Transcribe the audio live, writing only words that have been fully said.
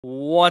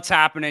What's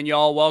happening,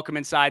 y'all? Welcome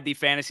inside the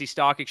Fantasy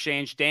Stock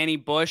Exchange. Danny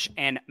Bush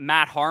and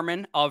Matt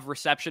Harmon of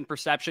Reception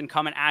Perception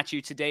coming at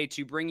you today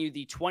to bring you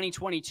the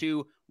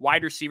 2022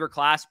 wide receiver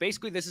class.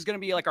 Basically, this is going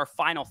to be like our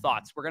final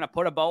thoughts. We're going to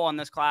put a bow on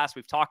this class.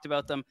 We've talked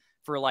about them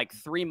for like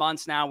 3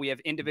 months now. We have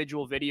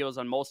individual videos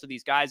on most of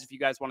these guys if you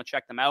guys want to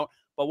check them out.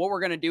 But what we're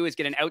going to do is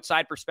get an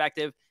outside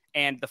perspective.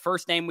 And the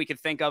first name we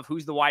could think of,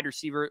 who's the wide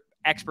receiver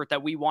expert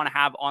that we want to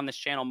have on this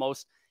channel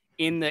most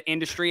in the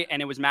industry,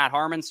 and it was Matt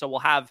Harmon. So we'll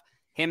have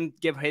him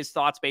give his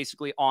thoughts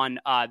basically on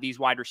these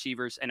wide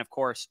receivers. And of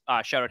course,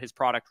 shout out his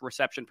product,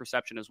 Reception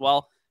Perception, as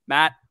well.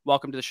 Matt,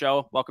 welcome to the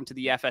show. Welcome to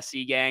the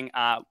FSC gang.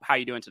 How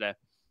you doing today?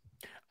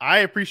 I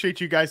appreciate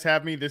you guys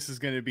having me. This is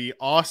going to be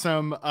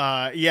awesome.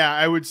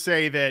 I would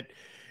say that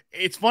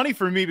it's funny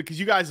for me because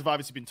you guys have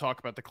obviously been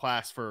talking about the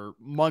class for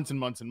months and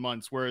months and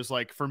months. Whereas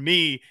like for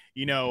me,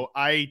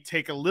 I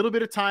take a little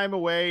bit of time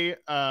away,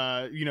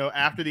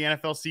 after the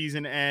NFL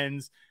season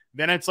ends.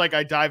 Then it's like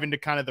I dive into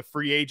kind of the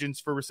free agents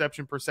for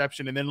Reception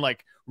Perception. And then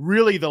like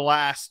really the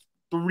last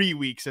 3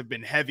 weeks have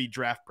been heavy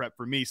draft prep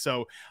for me.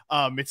 So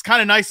it's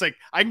kind of nice. Like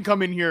I can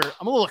come in here.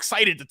 I'm a little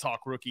excited to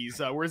talk rookies.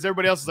 Whereas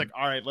everybody else is like,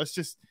 all right, let's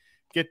just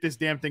get this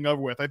damn thing over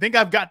with. I think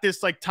I've got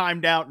this like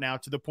timed out now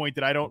to the point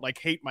that I don't like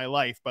hate my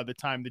life by the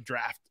time the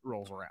draft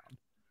rolls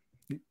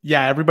around.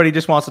 Yeah, everybody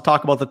just wants to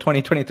talk about the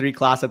 2023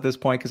 class at this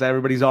point because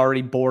everybody's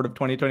already bored of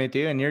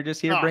 2022 and you're just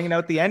here bringing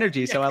out the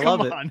energy. So I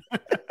love it.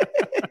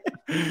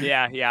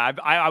 Yeah.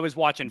 I was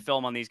watching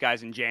film on these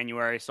guys in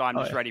January, so I'm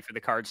just ready for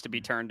the cards to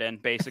be turned in,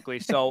 basically.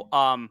 So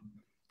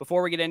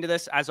before we get into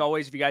this, as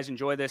always, if you guys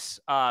enjoy this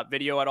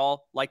video at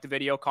all, like the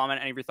video, comment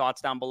any of your thoughts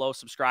down below,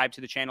 subscribe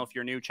to the channel if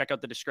you're new, check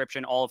out the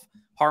description. All of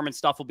Harmon's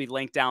stuff will be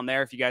linked down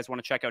there if you guys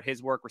want to check out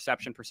his work,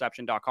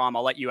 receptionperception.com.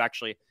 I'll let you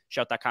actually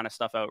shout that kind of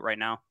stuff out right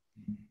now.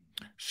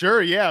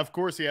 Sure. Yeah, of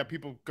course. Yeah.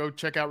 People go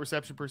check out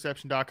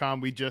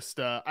receptionperception.com. We just,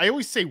 I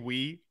always say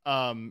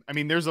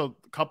there's a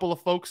couple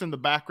of folks in the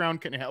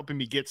background kind of helping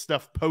me get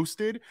stuff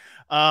posted.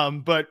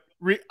 But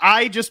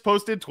I just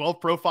posted 12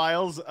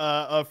 profiles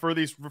for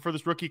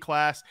this rookie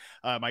class.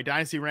 My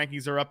Dynasty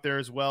rankings are up there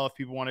as well if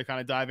people want to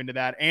kind of dive into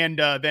that. And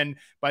then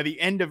by the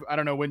end of, I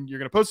don't know when you're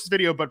going to post this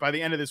video, but by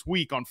the end of this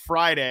week on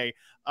Friday,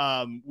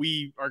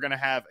 we are going to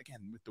have, again,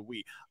 with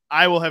the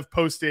I will have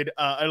posted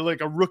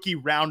a rookie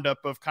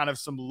roundup of kind of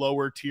some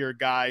lower tier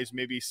guys,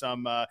 maybe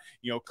some,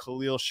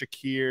 Khalil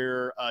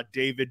Shakir,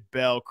 David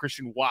Bell,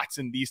 Christian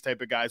Watson, these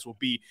type of guys will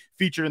be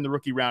featured in the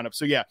rookie roundup.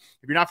 So yeah,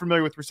 if you're not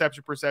familiar with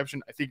Reception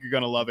Perception, I think you're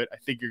going to love it. I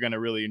think you're going to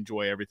really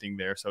enjoy everything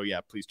there. So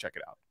yeah, please check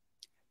it out.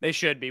 They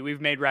should be. We've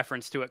made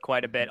reference to it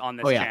quite a bit on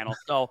this channel.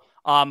 So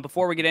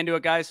before we get into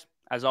it, guys,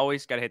 as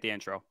always, got to hit the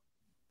intro.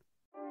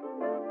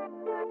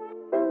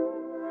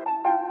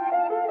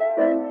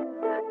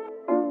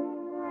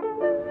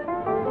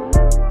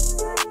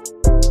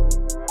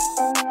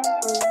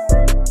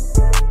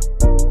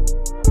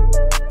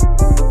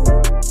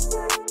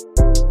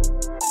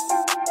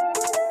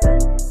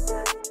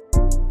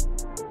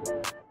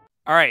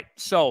 All right,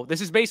 so this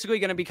is basically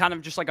going to be kind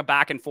of just like a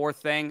back and forth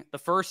thing. The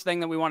first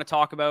thing that we want to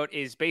talk about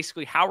is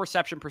basically how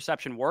Reception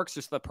Perception works,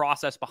 just the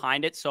process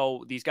behind it,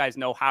 so these guys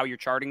know how you're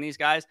charting these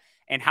guys,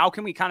 and how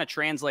can we kind of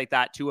translate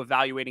that to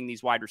evaluating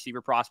these wide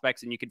receiver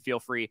prospects, and you can feel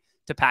free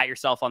to pat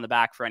yourself on the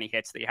back for any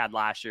hits that you had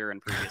last year in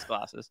previous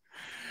classes.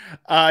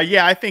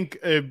 I think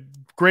a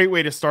great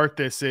way to start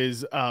this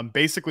is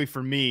basically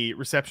for me,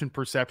 Reception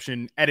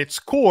Perception at its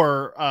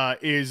core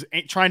is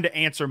trying to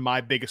answer my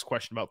biggest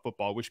question about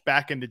football, which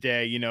back in the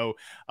day,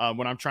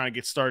 when I'm trying to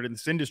get started in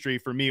this industry,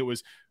 for me, it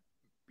was,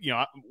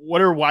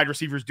 what are wide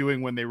receivers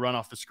doing when they run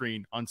off the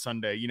screen on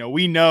Sunday?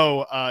 We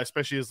know,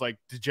 especially as like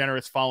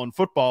degenerates following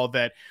football,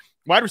 that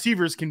wide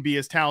receivers can be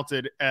as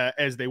talented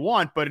as they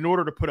want, but in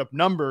order to put up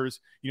numbers,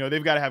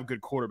 they've got to have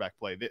good quarterback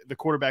play. The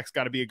quarterback's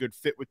got to be a good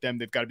fit with them.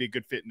 They've got to be a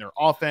good fit in their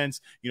offense,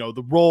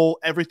 the role,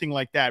 everything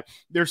like that.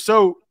 They're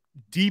so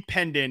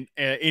dependent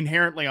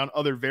inherently on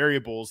other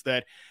variables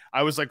that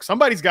I was like,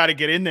 somebody's got to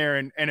get in there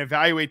and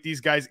evaluate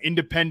these guys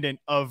independent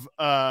of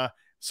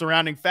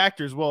surrounding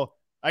factors. Well,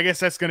 I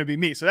guess that's going to be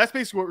me. So that's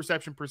basically what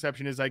Reception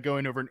Perception is. I go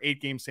in over an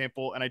 8-game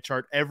sample and I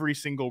chart every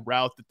single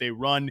route that they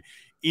run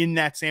in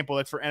that sample.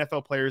 That's for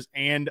NFL players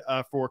and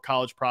for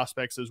college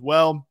prospects as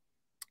well.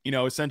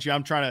 Essentially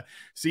I'm trying to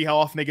see how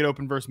often they get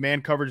open versus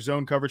man coverage,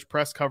 zone coverage,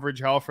 press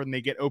coverage, how often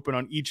they get open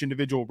on each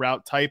individual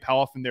route type, how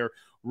often they're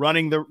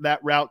running that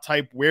route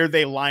type, where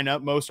they line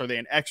up most. Are they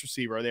an X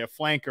receiver? Are they a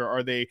flanker?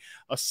 Are they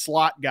a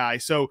slot guy?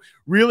 So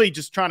really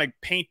just trying to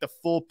paint the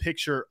full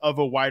picture of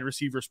a wide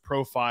receiver's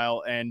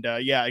profile. And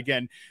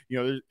again,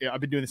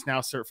 I've been doing this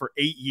now, sir, for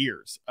 8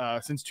 years,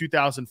 since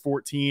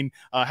 2014.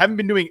 Haven't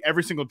been doing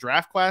every single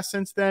draft class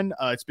since then.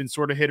 It's been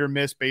sort of hit or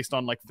miss based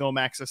on like film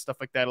access, stuff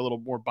like that, a little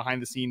more behind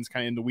the scenes,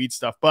 kind of in the weed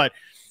stuff, but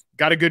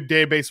got a good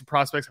database of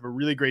prospects, have a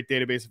really great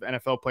database of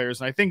NFL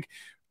players. And I think,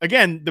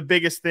 again, the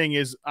biggest thing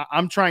is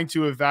I'm trying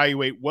to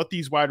evaluate what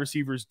these wide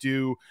receivers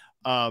do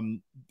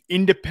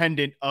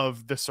independent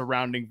of the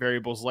surrounding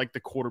variables like the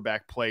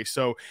quarterback play.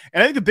 So,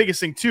 and I think the biggest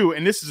thing too,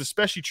 and this is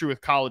especially true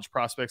with college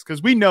prospects,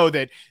 because we know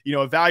that,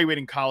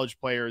 evaluating college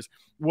players,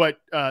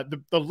 what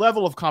the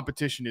level of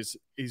competition is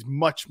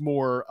much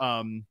more,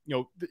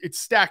 it's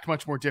stacked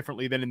much more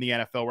differently than in the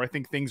NFL, where I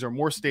think things are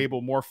more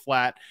stable, more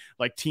flat,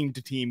 like team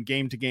to team,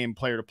 game to game,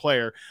 player to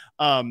player.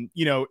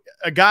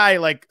 A guy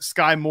like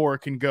Sky Moore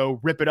can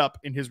go rip it up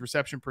in his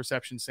reception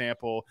perception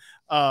sample.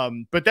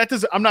 But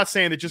I'm not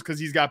saying that just because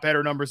he's got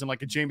better numbers than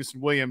like a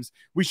Jameson Williams,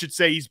 we should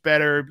say he's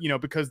better,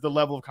 because the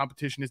level of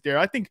competition is there.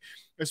 I think,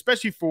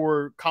 especially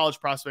for college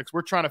prospects,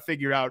 we're trying to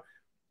figure out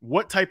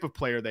what type of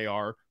player they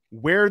are,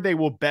 where they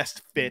will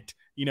best fit,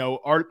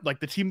 are like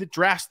the team that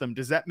drafts them.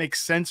 Does that make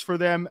sense for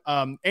them?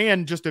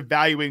 And just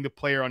evaluating the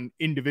player on an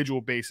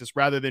individual basis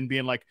rather than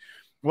being like,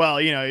 well,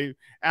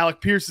 Alec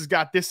Pierce has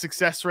got this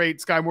success rate.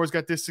 Sky Moore's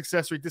got this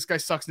success rate. This guy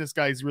sucks and this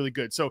guy is really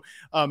good. So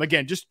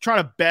again, just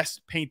trying to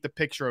best paint the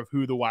picture of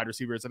who the wide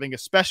receiver is. I think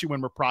especially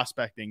when we're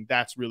prospecting,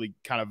 that's really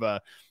kind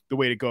of the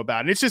way to go about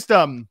it. And it's just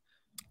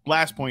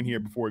last point here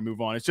before we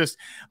move on. It's just,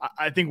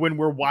 I think when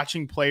we're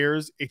watching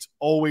players, it's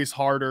always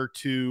harder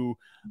to,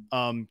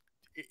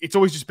 it's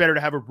always just better to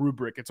have a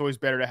rubric. It's always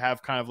better to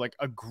have kind of like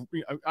I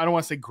don't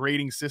want to say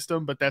grading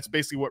system, but that's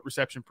basically what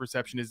reception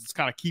perception is. It's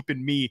kind of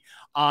keeping me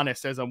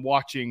honest as I'm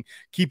watching,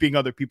 keeping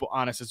other people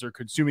honest as they're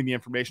consuming the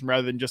information,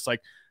 rather than just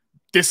like,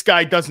 this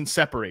guy doesn't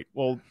separate.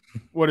 Well,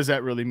 what does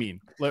that really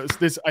mean? I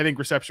think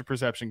reception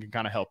perception can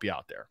kind of help you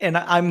out there. And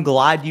I'm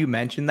glad you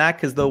mentioned that,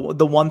 because the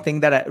one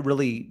thing that I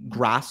really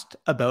grasped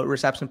about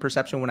reception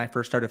perception when I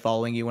first started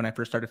following you, when I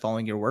first started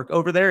following your work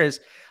over there, is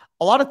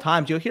a lot of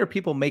times you'll hear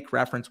people make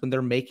reference when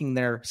they're making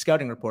their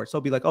scouting reports.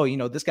 They'll be like,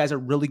 oh, this guy's a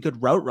really good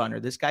route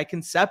runner. This guy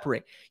can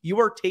separate. You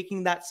are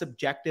taking that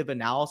subjective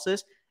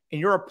analysis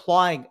and you're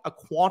applying a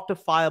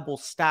quantifiable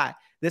stat.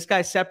 This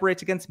guy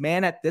separates against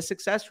man at this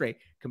success rate.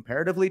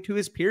 Comparatively to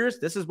his peers,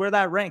 this is where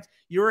that ranks.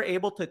 You're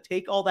able to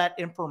take all that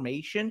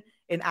information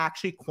and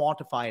actually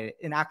quantify it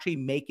and actually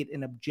make it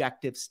an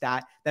objective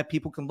stat that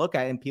people can look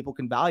at and people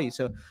can value.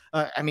 So,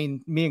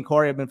 me and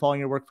Corey have been following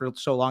your work for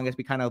so long, as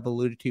we kind of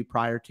alluded to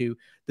prior to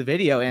the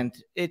video, and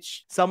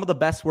it's some of the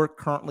best work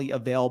currently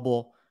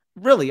available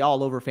really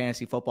all over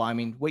fantasy football. I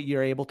mean, what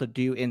you're able to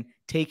do in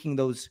taking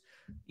those,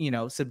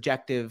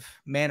 subjective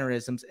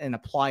mannerisms and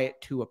apply it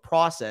to a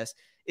process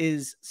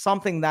is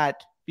something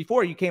that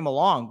before you came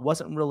along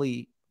wasn't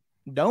really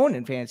known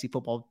in fantasy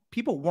football.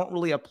 People weren't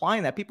really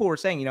applying that. People were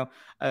saying,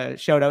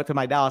 shout out to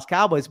my Dallas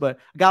Cowboys, but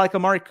a guy like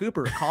Amari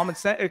Cooper, common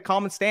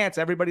stance.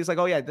 Everybody's like,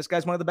 oh yeah, this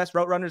guy's one of the best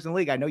route runners in the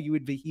league. I know you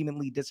would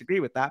vehemently disagree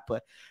with that,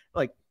 but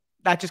like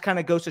that just kind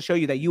of goes to show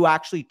you that you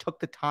actually took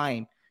the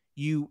time,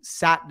 you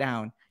sat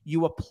down,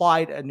 you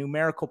applied a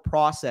numerical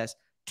process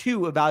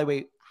to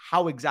evaluate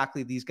how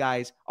exactly these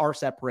guys are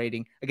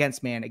separating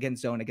against man,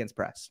 against zone, against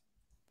press.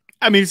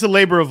 I mean, it's a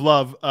labor of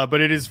love,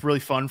 but it is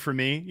really fun for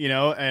me,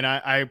 and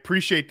I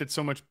appreciate that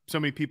so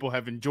many people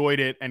have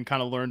enjoyed it and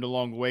kind of learned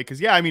along the way. Cause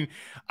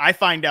I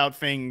find out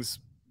things,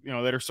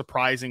 that are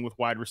surprising with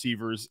wide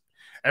receivers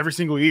every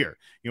single year,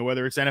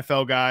 whether it's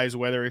NFL guys,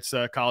 whether it's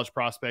college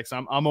prospects.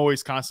 I'm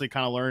always constantly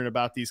kind of learning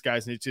about these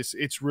guys, and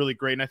it's really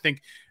great. And I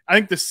think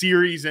the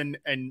series and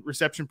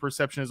reception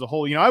perception as a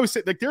whole, I always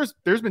say like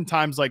there's been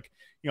times like,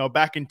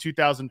 back in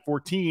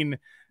 2014,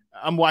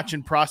 I'm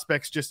watching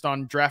prospects just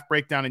on Draft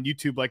Breakdown and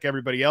YouTube like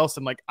everybody else.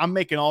 And like, I'm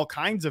making all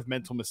kinds of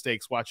mental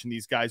mistakes watching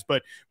these guys.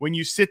 But when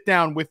you sit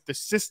down with the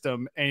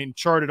system and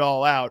chart it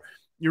all out,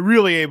 you're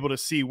really able to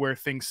see where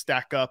things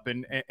stack up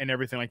and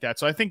everything like that.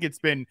 So I think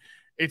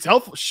it's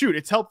helpful. Shoot,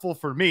 it's helpful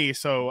for me.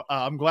 So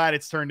I'm glad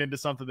it's turned into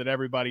something that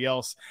everybody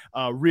else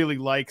really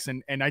likes.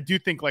 And I do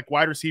think like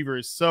wide receiver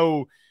is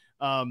so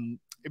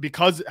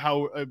because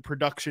how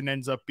production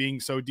ends up being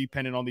so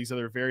dependent on these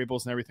other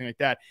variables and everything like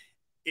that.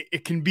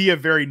 It can be a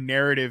very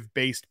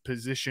narrative-based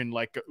position,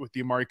 like with the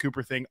Amari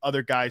Cooper thing,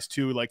 other guys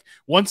too. Like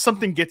once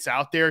something gets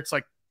out there, it's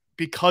like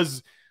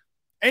because,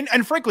 and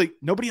frankly,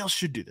 nobody else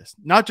should do this.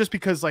 Not just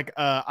because like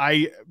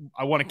I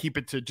want to keep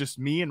it to just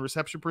me and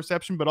reception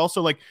perception, but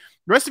also like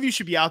the rest of you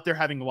should be out there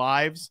having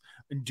lives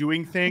and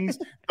doing things.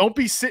 Don't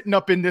be sitting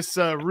up in this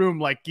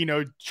room like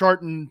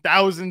charting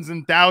thousands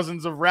and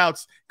thousands of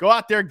routes. Go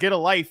out there, get a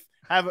life,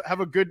 have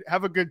a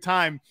good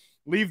time.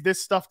 Leave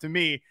this stuff to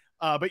me.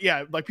 But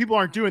yeah, like people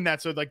aren't doing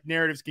that. So like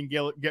narratives can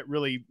get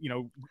really,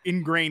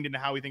 ingrained into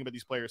how we think about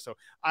these players. So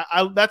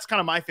I that's kind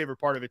of my favorite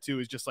part of it too,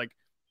 is just like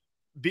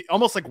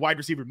almost like wide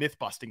receiver myth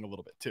busting a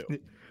little bit too.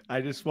 I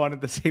just wanted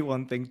to say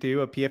one thing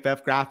too. A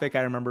PFF graphic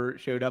I remember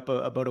showed up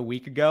about a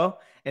week ago,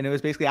 and it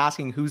was basically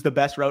asking who's the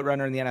best route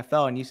runner in the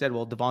NFL. And you said,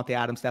 well, Devontae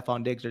Adams,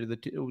 Stephon Diggs are the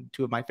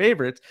two of my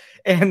favorites.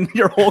 And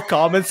your whole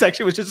comment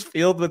section was just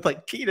filled with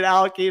like Keenan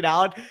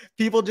Allen,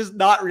 people just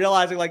not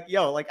realizing like,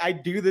 yo, like I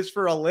do this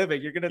for a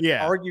living. You're going to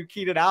argue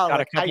Keenan Allen.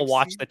 Got a couple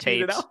watch the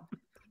tapes.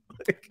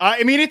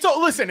 I mean, it's all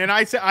listen, and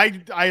I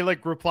said I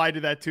like replied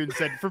to that too and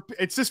said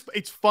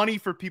it's funny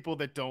for people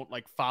that don't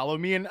like follow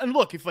me. And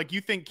look, if like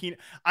you think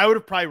I would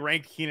have probably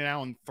ranked Keenan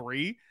Allen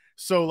 3.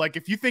 So like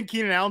if you think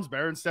Keenan Allen's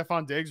better than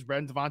Stephon Diggs,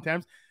 better than Devontae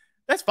Adams,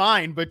 that's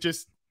fine. But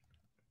just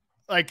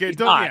like it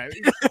don't.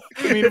 Yeah,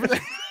 I mean,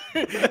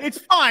 it's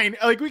fine.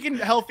 Like we can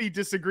healthy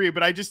disagree,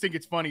 but I just think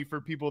it's funny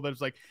for people that's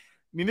like,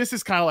 mean, this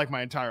is kind of like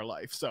my entire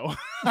life. So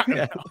I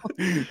don't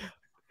know.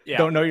 Yeah.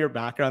 Don't know your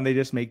background. They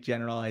just make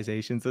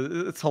generalizations.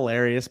 It's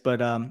hilarious.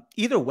 But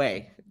either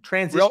way,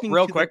 transitioning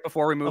real quick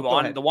before we move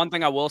on, ahead. the one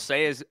thing I will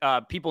say is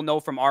people know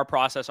from our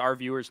process, our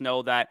viewers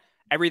know that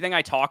everything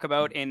I talk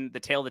about in the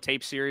Tail of the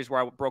Tape series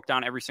where I broke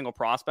down every single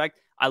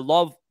prospect, I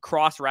love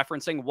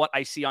cross-referencing what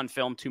I see on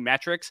film to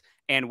metrics.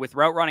 And with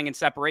route running and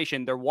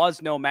separation, there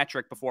was no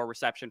metric before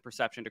reception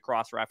perception to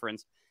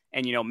cross-reference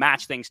and,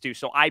 match things to.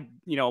 So I,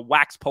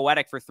 wax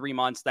poetic for 3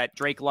 months that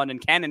Drake London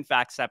can in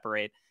fact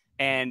separate.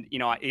 And,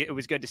 it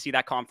was good to see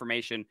that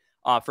confirmation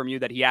from you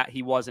that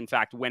he was in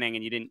fact winning,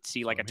 and you didn't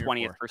see like a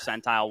 20th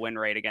percentile win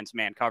rate against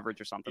man coverage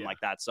or something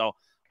like that. So,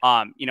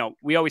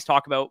 we always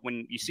talk about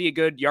when you see a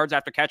good yards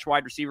after catch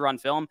wide receiver on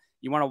film,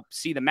 you want to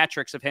see the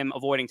metrics of him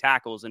avoiding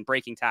tackles and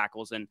breaking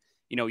tackles and,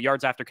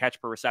 yards after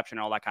catch per reception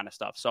and all that kind of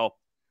stuff. So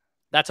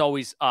that's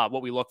always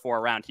what we look for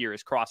around here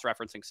is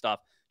cross-referencing stuff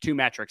to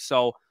metrics.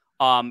 So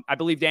I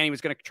believe Danny was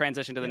going to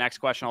transition to the next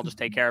question. I'll just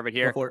take care of it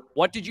here.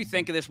 What did you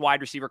think of this wide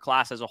receiver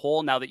class as a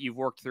whole now that you've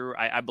worked through,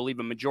 I believe,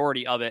 a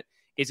majority of it?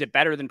 Is it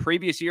better than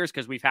previous years?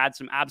 Because we've had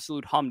some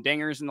absolute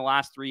humdingers in the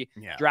last 3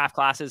 draft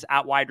classes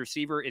at wide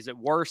receiver. Is it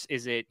worse?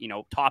 Is it,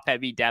 top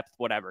heavy depth,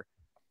 whatever?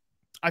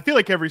 I feel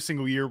like every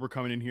single year we're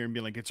coming in here and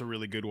being like, it's a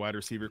really good wide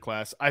receiver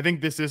class. I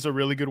think this is a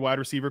really good wide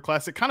receiver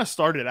class. It kind of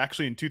started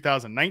actually in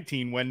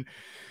 2019 when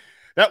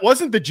that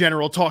wasn't the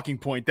general talking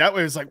point. That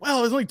was like, well,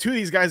 there's only 2 of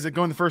these guys that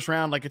go in the first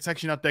round. Like, it's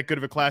actually not that good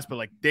of a class, but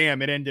like,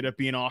 damn, it ended up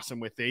being awesome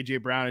with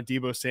AJ Brown and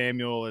Deebo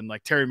Samuel and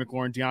like Terry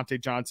McLaurin,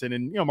 Deontay Johnson,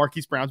 and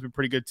Marquise Brown's been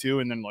pretty good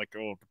too. And then like,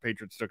 the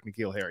Patriots took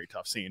N'Keal Harry,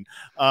 tough scene.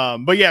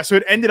 But yeah, so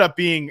it ended up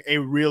being a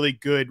really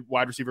good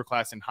wide receiver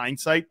class in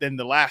hindsight. Then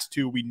the last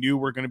 2 we knew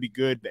were going to be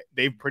good.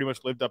 They've pretty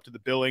much lived up to the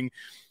billing.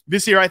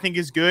 This year, I think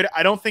is good.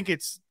 I don't think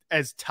it's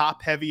as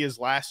top heavy as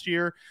last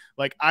year.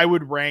 Like, I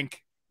would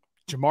rank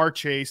Jamar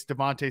Chase,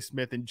 Devontae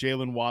Smith, and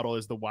Jalen Waddle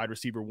is the wide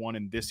receiver 1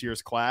 in this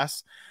year's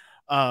class.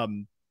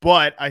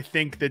 But I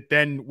think that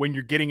then when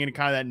you're getting into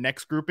kind of that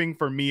next grouping,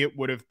 for me, it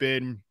would have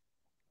been,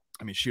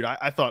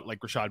 I thought like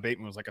Rashad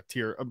Bateman was like a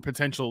tier, a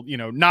potential,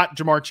 not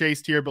Jamar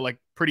Chase tier, but like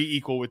pretty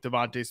equal with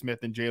Devontae Smith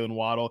and Jalen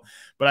Waddle.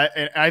 But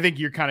I think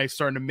you're kind of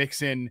starting to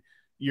mix in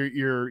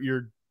your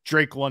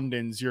Drake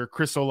London's, your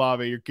Chris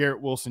Olave, your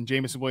Garrett Wilson,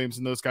 Jameson Williams,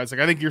 and those guys. Like,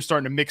 I think you're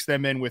starting to mix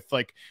them in with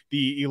like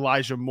the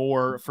Elijah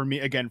Moore for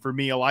me,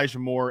 Elijah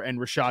Moore and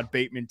Rashad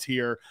Bateman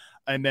tier.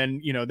 And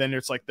then, then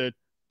it's like the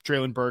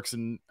Traylon Burks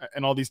and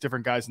all these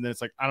different guys. And then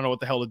it's like, I don't know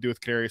what the hell to do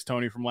with Kadarius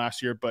Toney from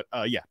last year, but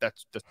yeah,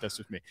 that's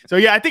with me. So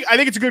yeah, I think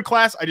it's a good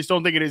class. I just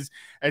don't think it is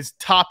as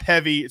top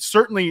heavy. It's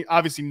certainly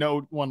obviously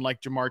no one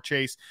like Jamar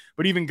Chase,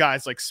 but even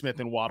guys like Smith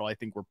and Waddle, I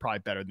think were probably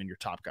better than your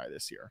top guy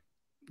this year.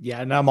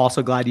 Yeah, and I'm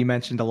also glad you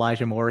mentioned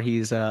Elijah Moore.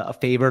 He's a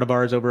favorite of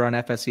ours over on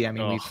FSC. I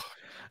mean,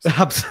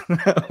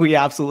 we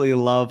absolutely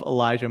love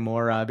Elijah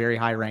Moore. Very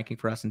high ranking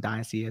for us in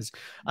Dynasty. As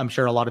I'm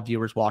sure a lot of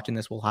viewers watching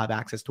this will have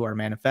access to our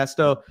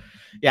manifesto.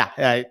 Yeah,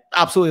 I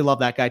absolutely love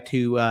that guy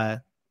to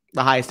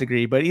the highest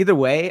degree. But either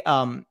way,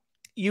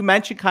 you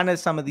mentioned kind of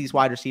some of these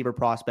wide receiver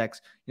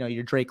prospects.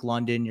 Your Drake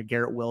London, your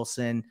Garrett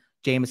Wilson,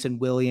 Jameson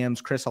Williams,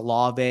 Chris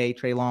Olave,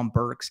 Traylon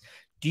Burks.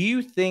 Do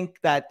you think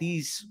that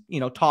these,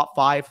 top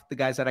 5, the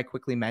guys that I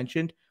quickly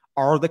mentioned,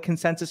 are the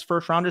consensus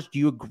first rounders? Do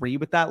you agree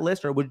with that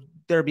list? Or would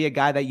there be a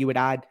guy that you would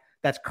add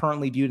that's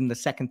currently viewed in the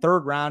 2nd,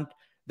 3rd round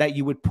that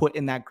you would put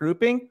in that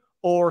grouping,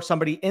 or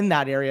somebody in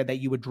that area that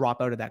you would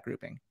drop out of that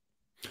grouping?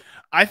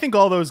 I think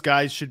all those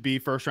guys should be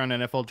first round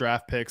NFL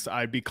draft picks.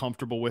 I'd be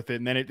comfortable with it.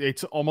 And then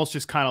it's almost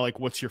just kind of like,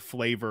 what's your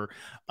flavor?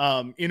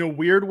 In a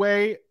weird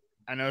way,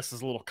 I know this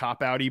is a little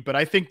cop-outy, but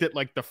I think that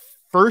like the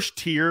first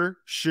tier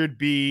should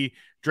be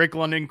Drake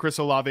London, Chris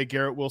Olave,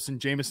 Garrett Wilson,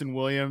 Jameson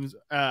Williams,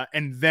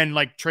 and then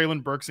like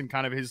Traylon Burks in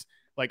kind of his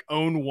like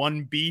own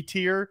 1B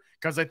tier,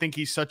 because I think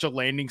he's such a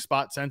landing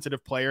spot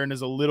sensitive player and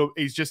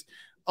he's just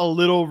a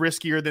little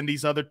riskier than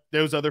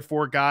those other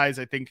 4 guys.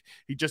 I think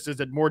he just is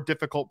a more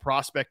difficult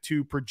prospect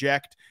to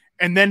project.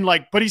 And then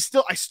but I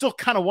still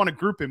kind of want to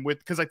group him with,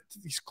 because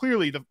he's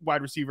clearly the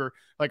wide receiver,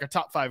 like a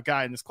top 5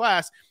 guy in this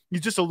class. He's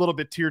just a little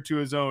bit tier to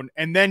his own.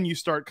 And then you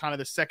start kind of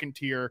the second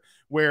tier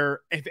where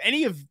if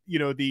any of,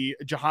 the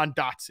Jahan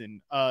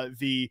Dotson,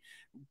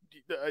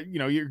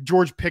 your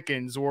George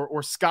Pickens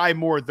or Sky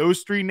Moore,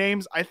 those 3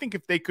 names, I think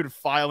if they could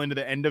file into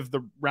the end of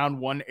the round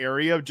 1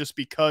 area, just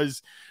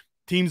because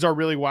teams are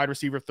really wide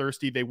receiver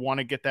thirsty, they want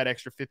to get that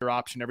extra 5th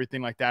option,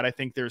 everything like that. I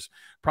think there's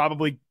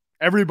probably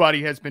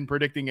everybody has been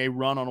predicting a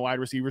run on wide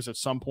receivers at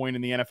some point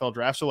in the NFL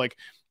draft. So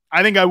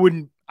I think I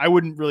wouldn't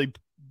really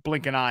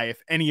blink an eye if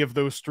any of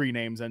those 3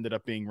 names ended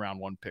up being round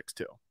 1 picks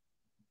too.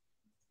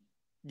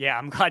 Yeah,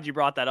 I'm glad you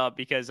brought that up,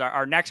 because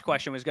our next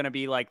question was going to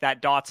be like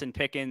that Dotson,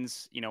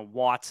 Pickens,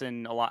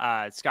 Watson,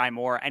 Sky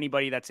Moore,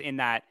 anybody that's in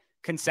that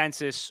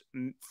consensus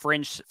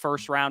fringe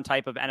first round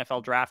type of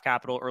NFL draft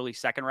capital, early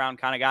second round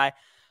kind of guy.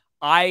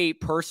 I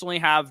personally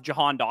have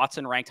Jahan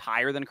Dotson ranked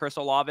higher than Chris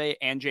Olave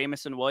and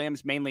Jameson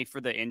Williams, mainly for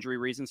the injury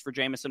reasons for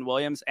Jameson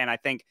Williams. And I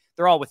think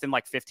they're all within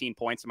like 15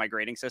 points in my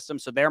grading system.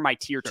 So they're my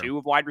tier 2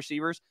 of wide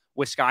receivers,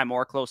 with Sky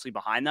Moore closely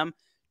behind them.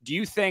 Do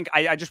you think,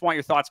 I just want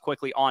your thoughts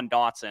quickly on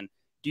Dotson.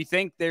 Do you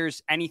think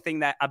there's anything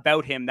that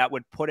about him that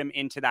would put him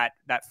into that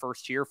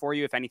first tier for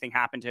you if anything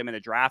happened to him in the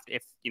draft?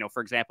 If,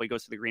 for example, he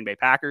goes to the Green Bay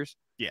Packers?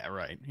 Yeah,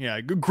 right.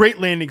 Yeah, great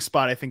landing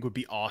spot I think would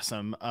be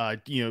awesome,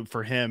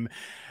 for him.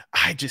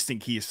 I just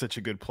think he is such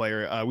a good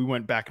player. We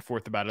went back and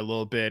forth about it a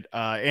little bit,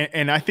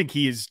 and I think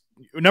he is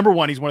number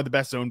one. He's one of the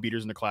best zone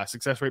beaters in the class.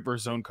 Success rate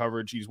versus zone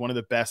coverage, he's one of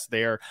the best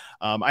there.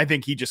 I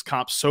think he just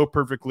comps so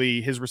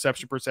perfectly. His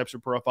reception perception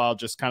profile,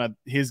 just kind of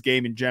his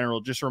game in general,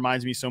 just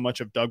reminds me so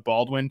much of Doug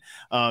Baldwin.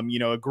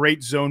 A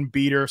great zone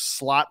beater,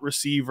 slot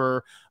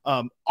receiver,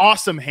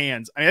 awesome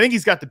hands. I think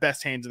he's got the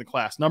best hands in the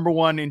class. Number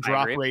one in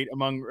drop rate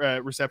among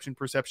reception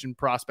perception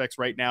prospects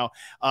right now,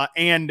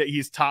 and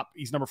he's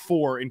number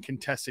 4 in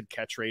contested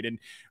catch rate. And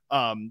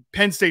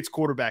Penn State's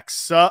quarterback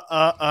sucked.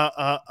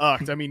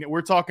 I mean,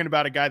 we're talking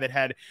about a guy that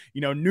had,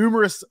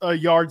 numerous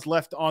yards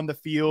left on the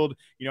field,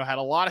 had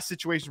a lot of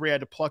situations where he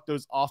had to pluck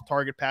those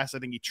off-target passes. I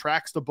think he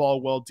tracks the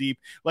ball well deep.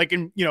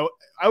 I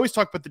always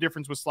talk about the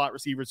difference with slot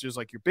receivers. There's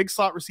like your big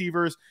slot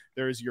receivers.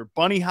 There's your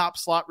bunny hop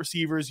slot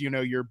receivers,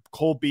 your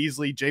Cole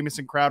Beasley,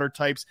 Jamison Crowder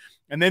types.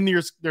 And then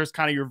there's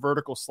kind of your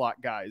vertical slot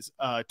guys.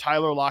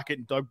 Tyler Lockett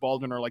and Doug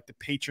Baldwin are like the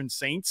patron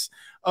saints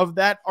of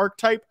that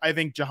archetype. I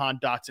think Jahan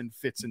Dotson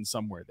fits in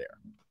somewhere there.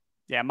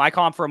 Yeah, my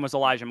comp for him was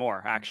Elijah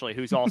Moore, actually,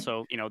 who's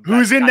also,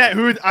 who's in that?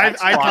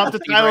 I comped to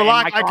Tyler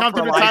Lockett. I comped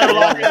to Tyler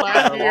Lockett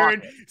last year.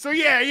 And so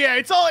yeah,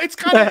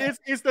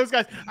 it's those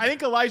guys. I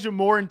think Elijah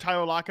Moore and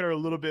Tyler Lockett are a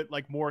little bit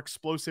like more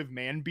explosive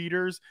man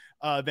beaters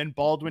than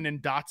Baldwin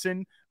and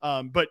Dotson.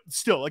 But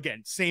still,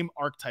 again, same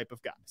archetype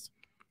of guys.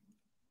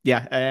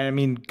 Yeah, I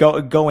mean,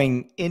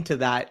 going into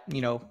that,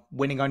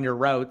 winning on your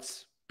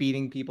routes,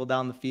 beating people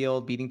down the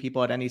field, beating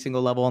people at any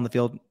single level on the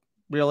field,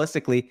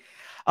 realistically,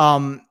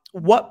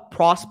 what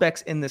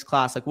prospects in this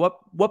class, like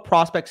what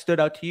prospects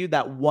stood out to you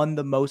that won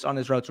the most on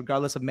his routes,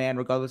 regardless of man,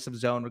 regardless of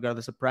zone,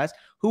 regardless of press?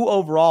 Who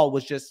overall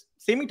was just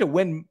seeming to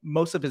win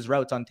most of his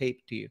routes on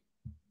tape to you?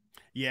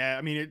 Yeah,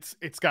 I mean,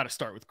 it's got to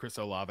start with Chris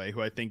Olave,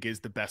 who I think is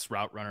the best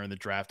route runner in the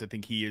draft. I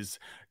think he's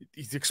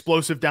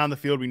explosive down the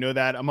field. We know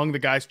that among the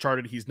guys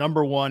charted, he's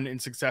number 1 in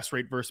success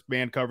rate versus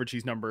man coverage.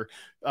 He's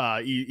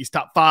he's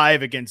top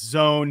 5 against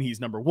zone. He's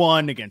number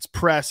 1 against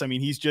press. I mean,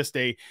 he's just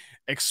a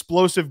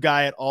explosive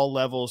guy at all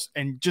levels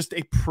and just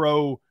a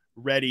pro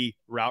ready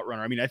route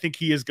runner. I mean, I think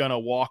he is going to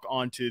walk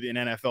onto an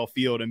NFL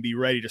field and be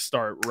ready to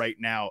start right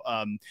now.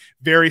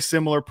 Very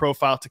similar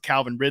profile to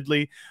Calvin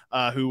Ridley,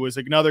 who was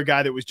another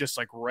guy that was just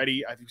like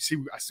ready. I see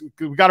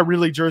we got a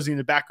Ridley jersey in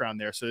the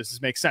background there, so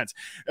this makes sense.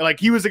 Like,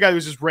 he was the guy who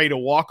was just ready to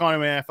walk on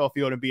an NFL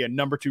field and be a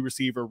number 2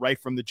 receiver right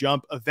from the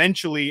jump.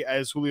 Eventually,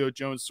 as Julio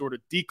Jones sort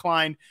of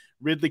declined,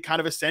 Ridley kind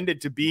of ascended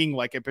to being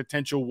like a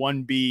potential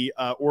 1B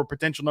or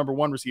potential number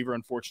 1 receiver.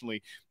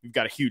 Unfortunately, we've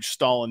got a huge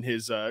stall in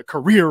his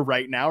career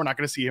right now. We're not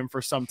going to see him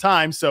for some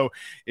time, so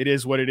it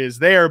is what it is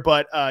there.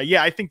 But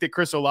I think that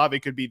Chris Olave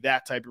could be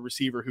that type of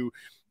receiver who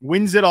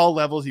wins at all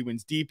levels. He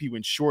wins deep, he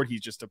wins short. He's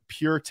just a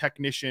pure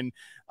technician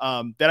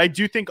that I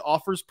do think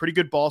offers pretty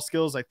good ball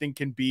skills. I think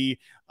can be,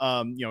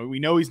 we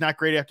know he's not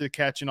great after the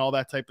catch and all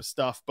that type of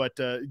stuff, but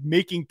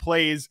making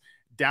plays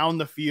down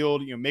the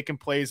field, making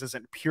plays as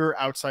a pure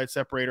outside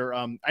separator.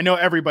 I know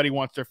everybody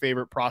wants their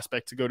favorite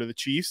prospect to go to the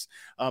Chiefs,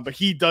 but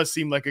he does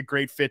seem like a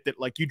great fit that,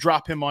 like, you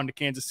drop him onto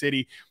Kansas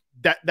City,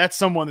 that's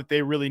someone that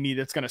they really need.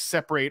 That's going to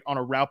separate on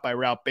a route by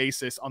route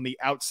basis on the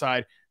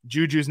outside.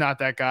 Juju's not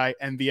that guy.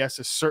 MVS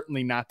is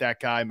certainly not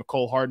that guy.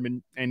 McCole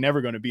Hardman ain't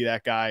never going to be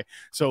that guy.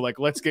 So,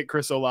 let's get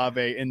Chris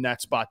Olave in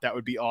that spot. That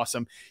would be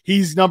awesome.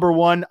 He's number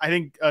 1. I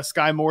think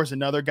Sky Moore is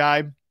another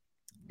guy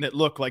that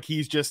look like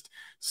he's just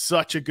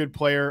such a good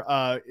player.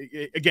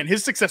 Again,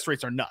 his success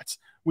rates are nuts.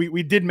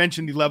 We did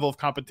mention the level of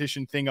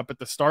competition thing up at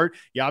the start.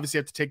 You obviously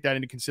have to take that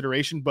into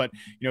consideration, but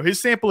his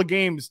sample of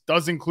games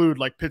does include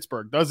like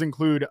Pittsburgh, does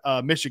include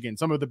Michigan,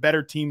 some of the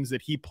better teams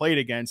that he played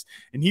against,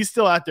 and he's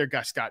still out there.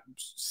 Guys got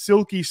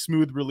silky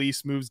smooth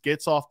release moves,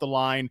 gets off the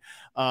line.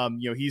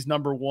 He's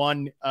number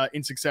 1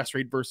 in success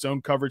rate versus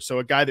zone coverage. So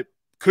a guy that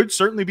could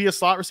certainly be a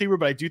slot receiver,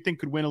 but I do think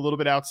could win a little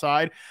bit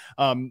outside.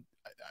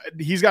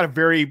 He's got a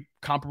very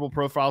comparable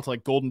profile to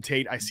like Golden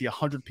Tate. I see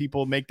 100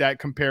 people make that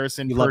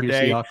comparison per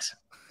day. Seahawks.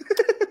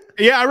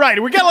 Yeah,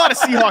 right. We got a lot of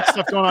Seahawks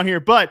stuff going on here,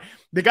 but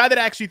the guy that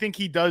I actually think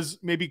he does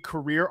maybe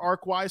career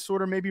arc wise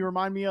sort of maybe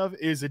remind me of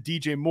is a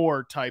DJ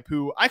Moore type,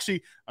 who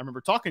actually I remember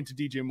talking to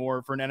DJ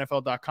Moore for an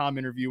NFL.com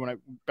interview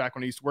back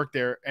when I used to work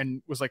there,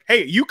 and was like,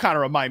 "Hey, you kind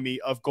of remind me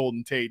of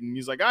Golden Tate," and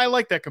he's like, "I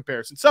like that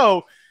comparison."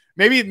 So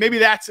maybe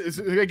that's,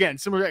 again,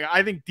 similar.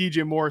 I think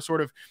DJ Moore is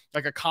sort of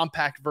like a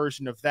compact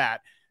version of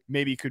that.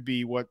 Maybe could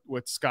be what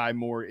Sky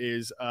Moore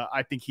is.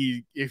 I think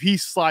if he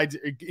slides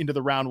into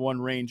the round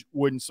 1 range,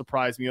 wouldn't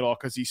surprise me at all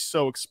because he's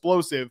so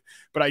explosive,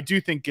 but I do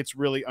think gets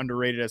really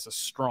underrated as a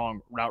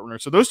strong route runner.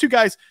 So those 2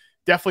 guys,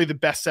 definitely the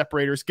best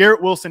separators.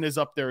 Garrett Wilson is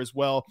up there as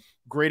well.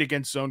 Great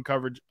against zone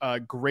coverage,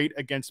 great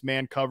against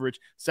man coverage,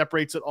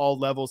 separates at all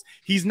levels.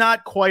 He's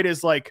not quite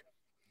as like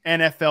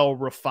NFL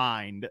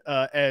refined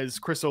as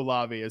Chris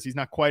Olave is. He's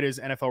not quite as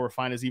NFL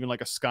refined as even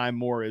like a Sky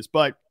Moore is,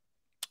 but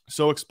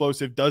So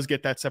explosive, does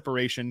get that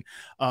separation,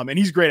 and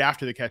he's great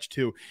after the catch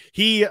too.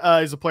 He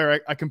is a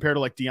player I compare to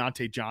like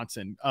Deontay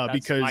Johnson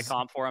because my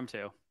comp for him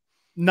too.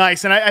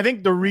 Nice, and I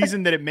think the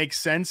reason that it makes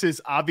sense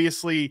is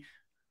obviously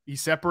he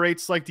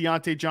separates like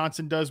Deontay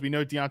Johnson does. We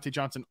know Deontay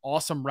Johnson,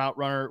 awesome route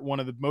runner, one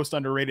of the most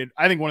underrated,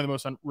 I think one of the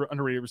most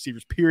underrated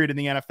receivers, period, in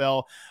the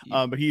NFL.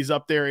 But he's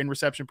up there in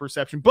reception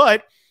perception.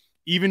 But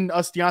even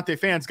us Deontay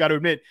fans got to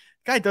admit,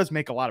 guy does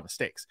make a lot of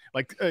mistakes.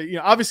 Like,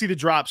 obviously the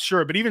drops,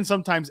 sure, but even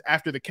sometimes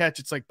after the catch,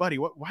 it's like, buddy,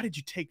 why did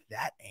you take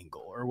that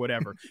angle or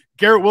whatever?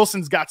 Garrett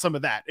Wilson's got some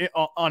of that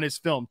on his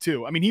film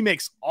too. I mean, he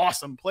makes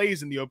awesome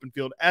plays in the open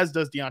field, as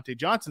does Deontay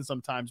Johnson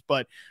sometimes,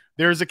 but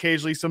there's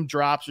occasionally some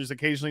drops. There's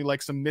occasionally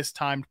like some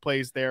mistimed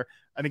plays there.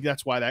 I think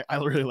that's why I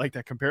really like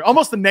that comparison.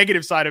 Almost the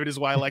negative side of it is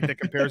why I like that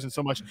comparison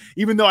so much,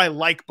 even though I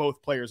like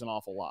both players an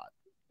awful lot.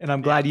 And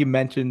I'm glad you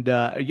mentioned,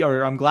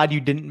 or I'm glad you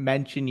didn't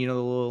mention, the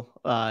little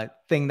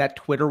thing that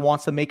Twitter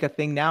wants to make a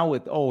thing now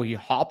with, he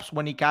hops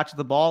when he catches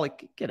the ball.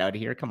 Like, get out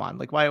of here. Come on.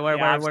 Like, why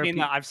I've seen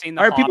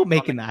the why are people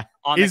making that?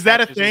 Is that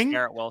a thing?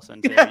 Garrett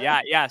Wilson too.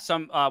 Yeah.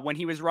 Some when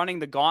he was running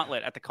the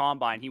gauntlet at the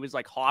combine, he was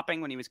like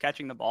hopping when he was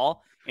catching the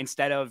ball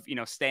instead of,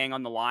 staying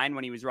on the line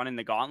when he was running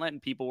the gauntlet,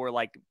 and people were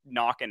like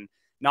knocking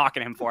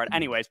him for it.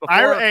 Anyways,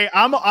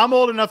 I'm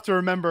old enough to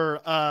remember,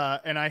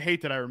 and I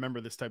hate that I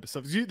remember this type of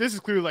stuff. This is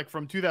clearly like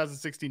from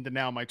 2016 to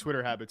now, my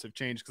Twitter habits have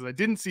changed because I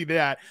didn't see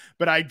that,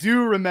 but I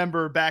do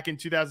remember back in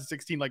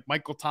 2016, like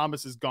Michael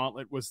Thomas's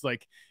gauntlet was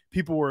like,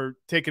 people were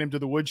taking him to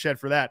the woodshed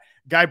for that.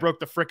 Guy broke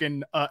the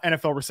frickin'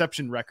 NFL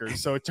reception record,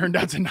 so it turned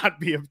out to not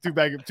be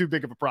too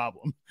big of a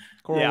problem.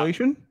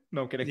 Correlation? Yeah.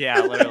 No kidding.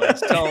 Yeah, literally.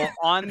 So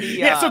on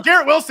the so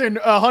Garrett Wilson,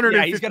 100.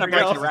 Yeah, he's gonna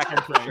break the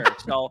record for sure.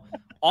 So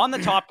on the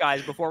top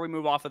guys, before we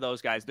move off of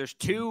those guys, there's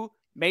two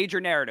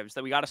major narratives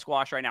that we got to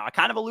squash right now. I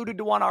kind of alluded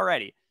to one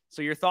already.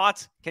 So your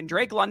thoughts? Can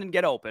Drake London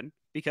get open?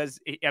 Because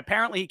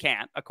apparently he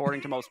can't, according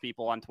to most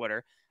people on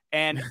Twitter.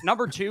 And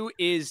number two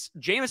is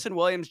Jameson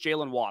Williams,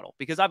 Jalen Waddle,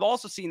 because I've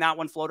also seen that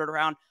one floated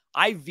around.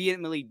 I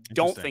vehemently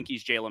don't think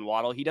he's Jalen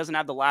Waddle. He doesn't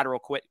have the lateral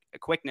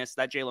quickness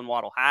that Jalen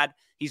Waddle had.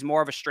 He's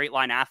more of a straight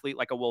line athlete,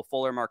 like a Will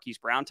Fuller, Marquise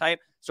Brown type.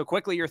 So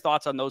quickly, your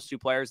thoughts on those two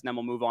players, and then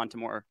we'll move on to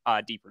more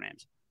deeper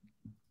names.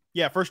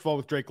 Yeah, first of all,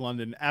 with Drake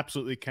London,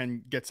 absolutely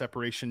can get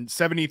separation.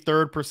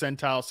 73rd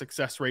percentile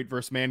success rate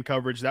versus man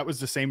coverage. That was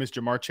the same as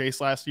Jamar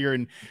Chase last year.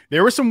 And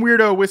there were some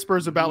weirdo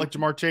whispers about like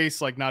Jamar Chase,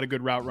 like not a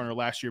good route runner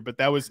last year, but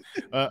that was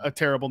a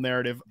terrible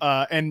narrative.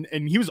 And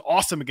he was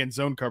awesome against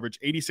zone coverage,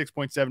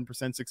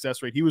 86.7%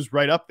 success rate. He was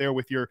right up there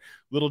with your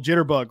little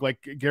jitterbug, like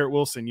Garrett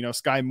Wilson,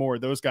 Sky Moore,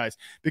 those guys,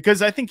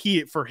 because I think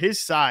he, for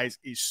his size,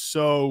 is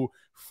so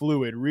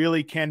fluid,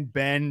 really can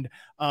bend.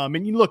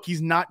 And you look,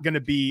 he's not going to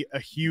be a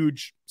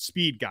huge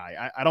speed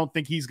guy. I don't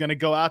think he's going to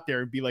go out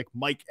there and be like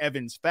Mike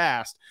Evans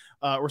fast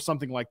or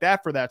something like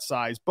that for that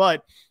size.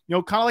 But,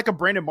 kind of like a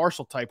Brandon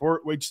Marshall type,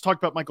 or we just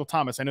talked about Michael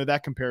Thomas. I know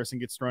that comparison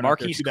gets thrown out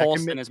there. Marquise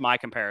Colston is my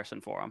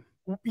comparison for him.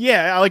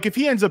 Yeah, like if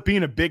he ends up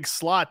being a big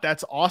slot,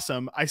 that's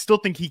awesome. I still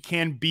think he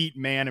can beat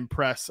man and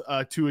press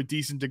to a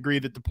decent degree,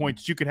 that the point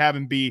that you could have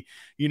him be,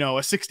 a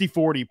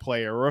 60-40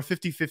 player or a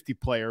 50-50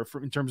 player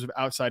in terms of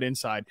outside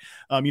inside.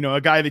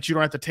 A guy that you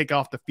don't have to take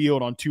off the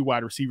field on two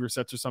wide receiver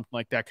sets or something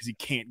like that because he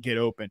can't get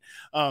open.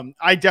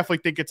 I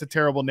definitely think it's a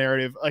terrible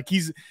narrative. Like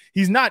he's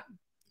not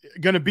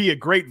going to be a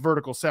great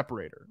vertical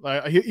separator.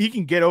 He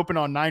can get open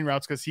on 9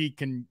 routes because he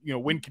can,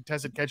 win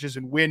contested catches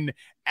and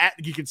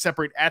he can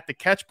separate at the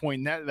catch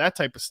point and that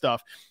type of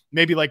stuff.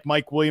 Maybe like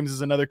Mike Williams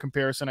is another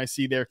comparison I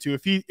see there too.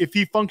 If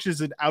he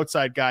functions as an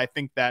outside guy, I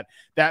think that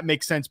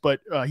makes sense, but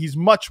he's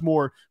much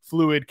more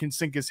fluid, can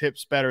sink his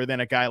hips better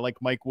than a guy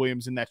like Mike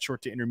Williams in that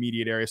short to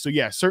intermediate area. So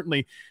yeah,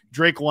 certainly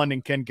Drake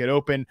London can get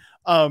open.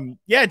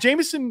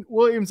 Jameson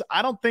Williams,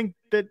 I don't think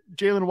that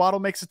Jalen Waddle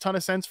makes a ton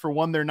of sense. For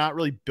one, they're not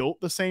really built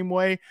the same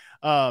way.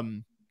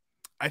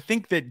 I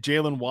think that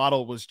Jalen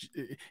Waddle was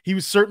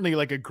certainly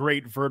like a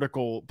great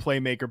vertical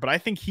playmaker, but I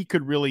think he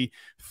could really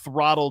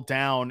throttle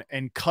down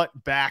and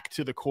cut back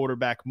to the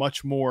quarterback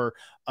much more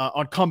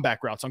on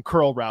comeback routes, on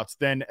curl routes,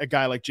 than a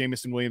guy like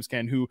Jameson Williams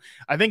can, who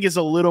I think is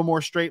a little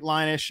more straight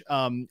line-ish.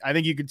 I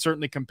think you could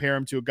certainly compare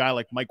him to a guy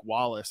like Mike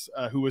Wallace,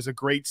 who was a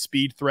great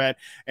speed threat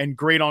and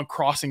great on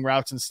crossing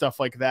routes and stuff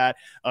like that.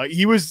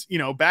 He was,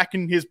 back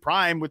in his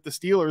prime with the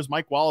Steelers,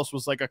 Mike Wallace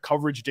was like a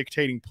coverage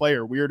dictating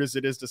player. Weird as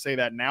it is to say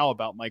that now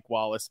about Mike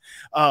Wallace.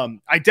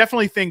 I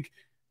definitely think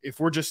if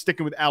we're just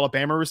sticking with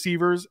Alabama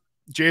receivers,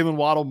 Jalen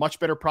Waddle, much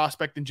better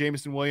prospect than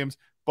Jameson Williams,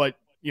 but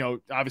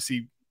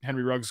obviously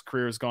Henry Ruggs'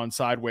 career has gone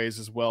sideways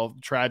as well.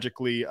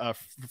 Tragically,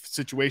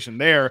 situation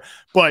there,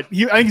 but I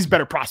think he's a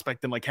better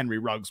prospect than like Henry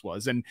Ruggs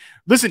was. And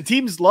listen,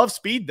 teams love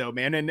speed though,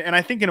 man. And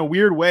I think in a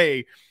weird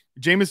way,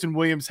 Jameson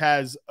Williams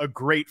has a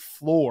great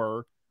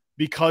floor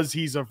because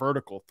he's a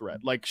vertical threat.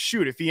 Like,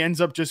 shoot, if he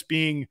ends up just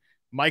being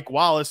Mike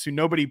Wallace, who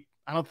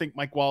I don't think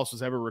Mike Wallace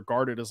was ever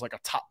regarded as like a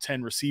top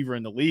 10 receiver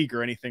in the league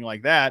or anything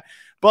like that,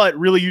 but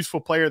really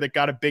useful player that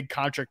got a big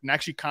contract and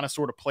actually kind of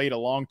sort of played a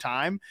long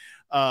time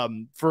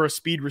for a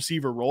speed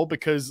receiver role,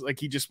 because like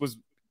he just was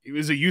he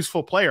was a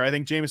useful player. I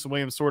think Jameson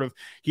Williams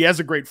he has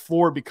a great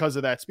floor because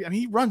of that speed. I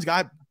mean, he runs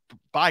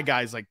by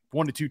guys like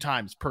 1 to 2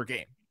 times per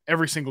game,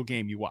 every single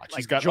game you watch. Like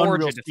he's got Georgia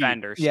unreal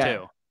defenders speed.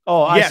 too.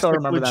 Oh, I yes, still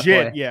remember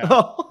legit, that play.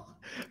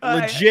 Yeah.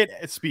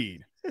 Legit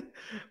speed.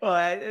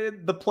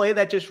 The play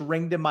that just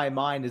ringed in my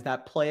mind is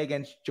that play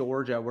against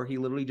Georgia where he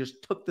literally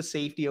just took the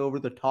safety over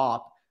the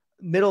top,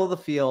 middle of the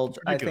field.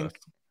 I think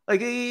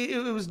like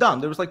it was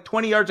dumb. There was like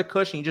 20 yards of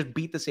cushion. He just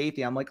beat the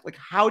safety. I'm like,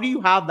 how do you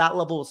have that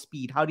level of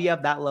speed? How do you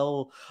have that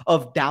level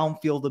of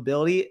downfield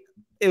ability?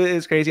 It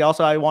was crazy.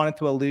 Also, I wanted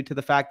to allude to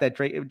the fact that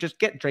just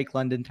get Drake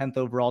London 10th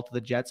overall to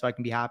the Jets so I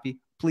can be happy,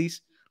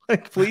 please.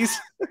 Please.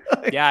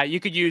 Yeah, you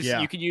could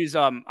use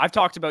I've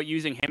talked about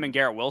using him and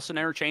Garrett Wilson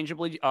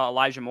interchangeably,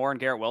 Elijah Moore and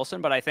Garrett Wilson,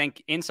 but I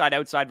think inside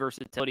outside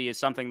versatility is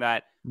something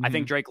that I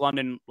think Drake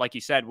London, like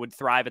you said, would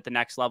thrive at the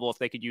next level if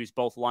they could use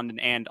both London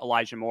and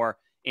Elijah Moore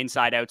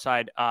inside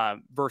outside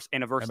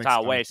in a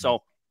versatile way.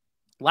 So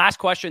last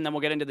question, then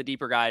we'll get into the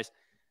deeper guys.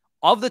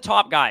 Of the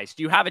top guys,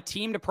 do you have a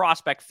team to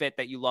prospect fit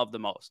that you love the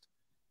most?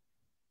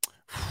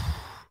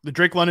 The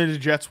Drake London to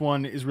Jets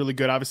one is really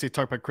good. Obviously,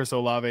 talk about Chris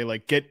Olave.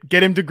 Like,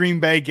 get him to Green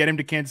Bay, get him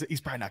to Kansas.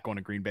 He's probably not going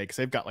to Green Bay because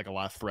they've got like a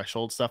lot of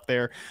threshold stuff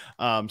there.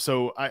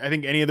 So I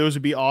think any of those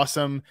would be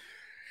awesome.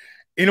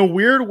 In a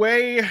weird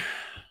way,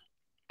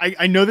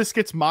 I know this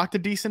gets mocked a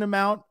decent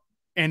amount,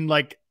 and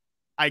like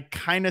I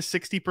kind of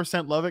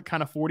 60% love it,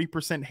 kind of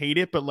 40% hate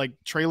it. But like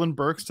Treylon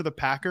Burks to the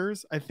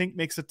Packers, I think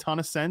makes a ton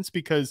of sense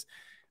because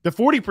the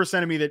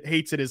 40% of me that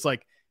hates it is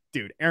like,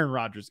 dude, Aaron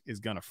Rodgers is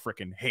gonna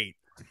freaking hate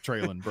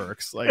Treylon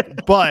Burks.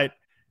 Like, but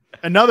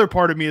another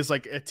part of me is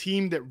like a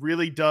team that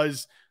really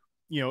does,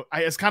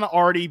 has kind of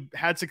already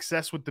had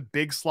success with the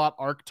big slot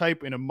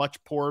archetype in a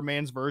much poorer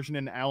man's version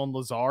in Alan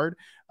Lazard.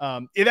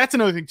 That's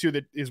another thing too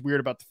that is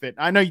weird about the fit.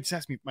 I know you just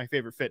asked me my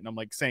favorite fit, and I'm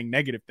like saying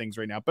negative things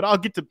right now, but I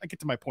get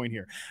to my point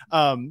here.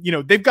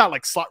 They've got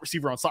like slot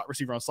receiver on slot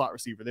receiver on slot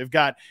receiver. They've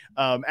got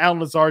Alan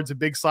Lazard's a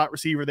big slot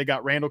receiver. They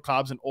got Randall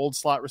Cobb's an old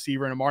slot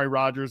receiver, and Amari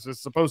Rodgers is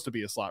supposed to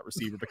be a slot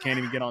receiver, but can't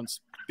even get on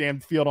damn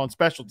field on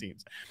special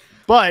teams.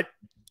 But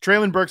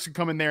Treylon Burks can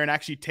come in there and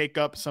actually take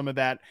up some of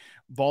that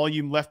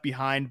volume left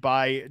behind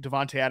by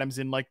Devontae Adams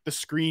in like the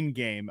screen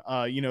game.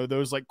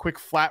 Those like quick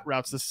flat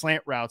routes, the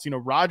slant routes.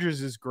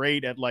 Rodgers is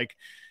great at like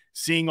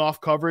seeing off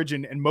coverage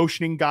and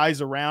motioning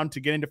guys around to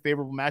get into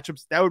favorable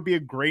matchups. That would be a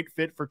great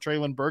fit for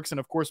Treylon Burks. And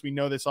of course, we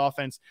know this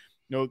offense,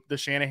 the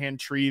Shanahan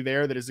tree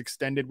there that is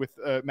extended with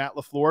Matt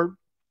LaFleur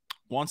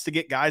wants to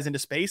get guys into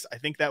space. I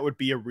think that would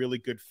be a really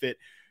good fit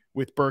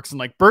with Burks. And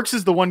like Burks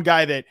is the one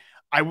guy that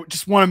I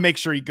just want to make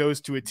sure he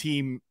goes to a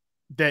team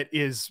that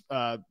is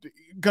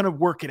going to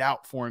work it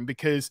out for him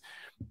because,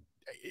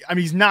 I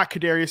mean, he's not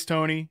Kadarius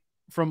Toney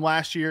from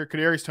last year.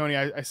 Kadarius Toney,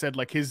 I said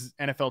like his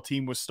NFL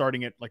team was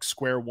starting at like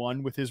square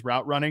one with his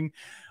route running.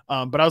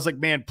 But I was like,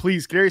 man,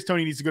 please, Kadarius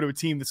Toney needs to go to a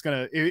team that's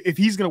going to, if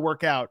he's going to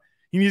work out,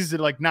 he needs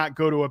to like not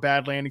go to a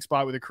bad landing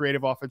spot with a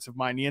creative offensive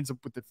mind. He ends up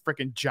with the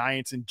freaking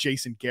Giants and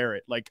Jason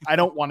Garrett. Like, I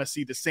don't want to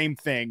see the same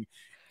thing.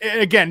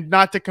 Again,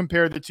 not to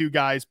compare the two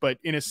guys, but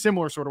in a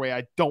similar sort of way,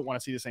 I don't want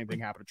to see the same thing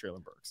happen to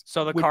Treylon Burks.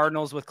 So the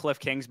Cardinals with Cliff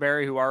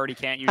Kingsbury, who already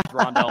can't use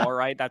Rondell, all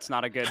right, that's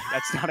not a good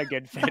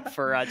fit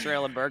for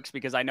Treylon Burks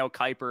because I know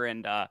Kuiper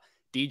and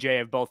DJ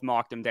have both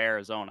mocked him to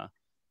Arizona.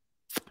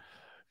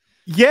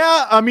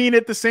 Yeah, I mean,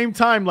 at the same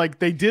time, like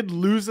they did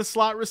lose a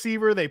slot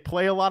receiver. They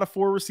play a lot of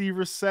 4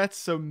 receiver sets,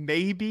 so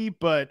maybe,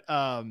 but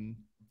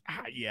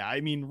yeah,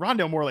 I mean,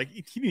 Rondell Moore, like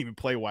he didn't even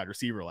play wide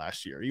receiver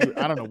last year.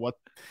 I don't know what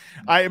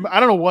I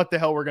don't know what the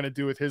hell we're gonna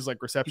do with his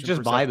like reception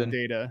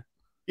data.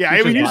 Yeah,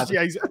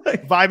 he's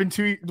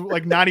vibing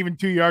like not even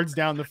 2 yards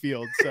down the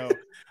field. So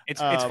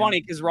it's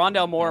funny because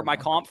Rondell Moore, my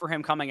comp for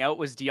him coming out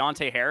was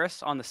Deontay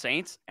Harris on the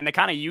Saints, and they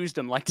kind of used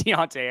him like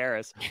Deontay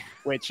Harris,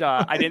 which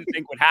I didn't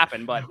think would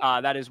happen, but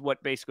that is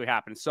what basically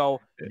happened.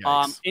 So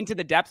into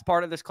the depth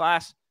part of this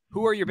class,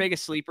 who are your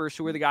biggest sleepers?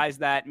 Who are the guys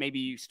that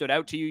maybe stood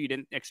out to you? You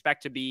didn't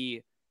expect to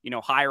be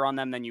higher on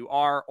them than you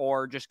are,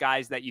 or just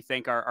guys that you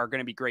think are going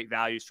to be great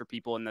values for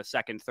people in the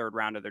second, third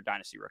round of their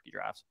dynasty rookie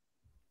drafts?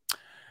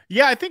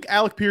 Yeah, I think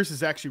Alec Pierce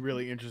is actually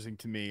really interesting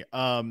to me.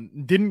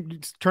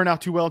 Didn't turn out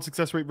too well in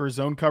success rate for his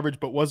zone coverage,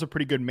 but was a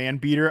pretty good man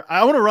beater.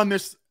 I want to run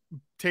this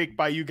take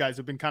by you guys.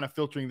 I've been kind of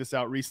filtering this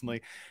out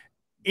recently.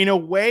 In a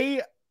way,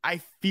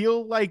 I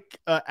feel like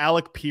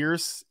Alec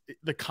Pierce,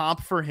 the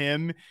comp for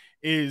him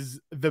is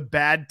the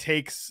bad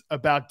takes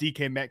about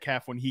DK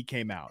Metcalf when he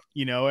came out.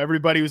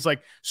 Everybody was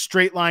like,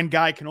 straight line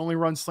guy, can only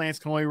run slants,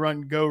 can only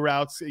run go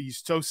routes.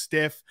 He's so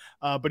stiff,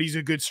 but he's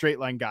a good straight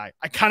line guy.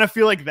 I kind of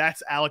feel like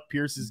that's Alec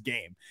Pierce's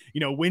game,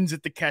 wins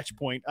at the catch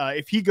point.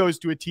 If he goes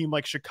to a team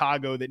like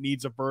Chicago that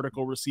needs a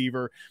vertical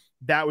receiver,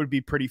 that would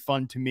be pretty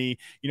fun to me.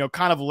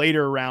 Kind of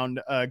later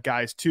round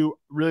guys too.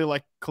 Really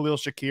like Khalil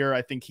Shakir.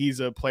 I think he's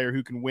a player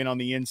who can win on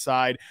the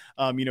inside.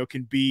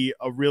 Can be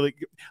a really,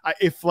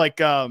 if like,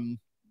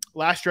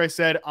 last year I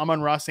said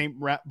Amon-Ra St.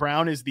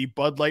 Brown is the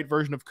Bud Light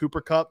version of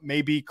Cooper Kupp.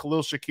 Maybe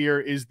Khalil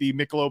Shakir is the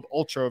Michelob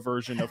Ultra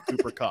version of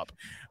Cooper Kupp.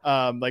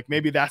 Like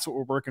maybe that's what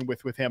we're working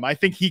with him. I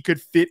think he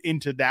could fit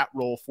into that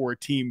role for a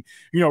team,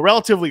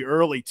 relatively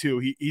early too.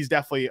 He's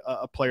definitely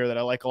a player that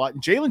I like a lot.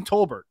 And Jalen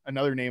Tolbert,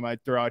 another name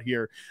I'd throw out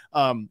here.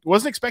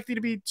 Wasn't expecting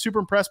to be super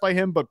impressed by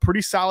him, but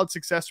pretty solid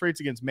success rates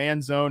against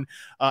man zone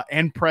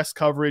and press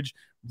coverage.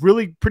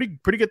 Really pretty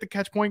good at the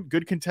catch point,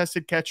 good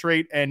contested catch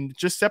rate, and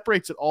just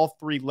separates at all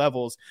three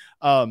levels.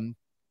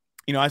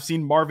 I've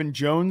seen Marvin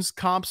Jones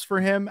comps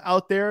for him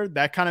out there.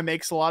 That kind of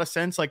makes a lot of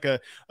sense. Like a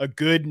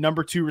good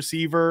number 2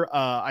 receiver.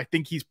 I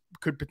think he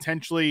could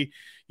potentially,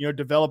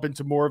 develop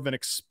into more of an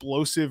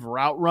explosive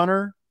route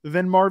runner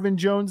than Marvin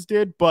Jones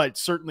did, but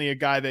certainly a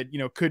guy that,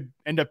 could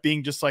end up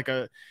being just like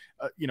a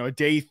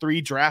day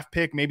 3 draft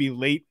pick, maybe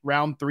late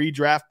round 3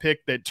 draft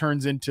pick that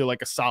turns into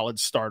like a solid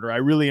starter. I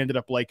really ended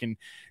up liking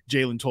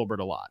Jalen Tolbert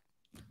a lot.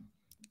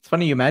 It's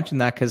funny you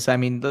mentioned that because, I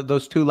mean,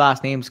 those 2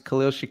 last names,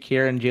 Khalil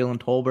Shakir and Jalen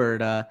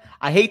Tolbert,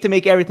 I hate to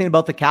make everything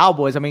about the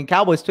Cowboys. I mean,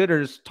 Cowboys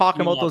Twitter is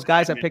talking about those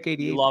guys at pick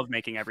 88. You love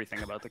making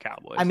everything about the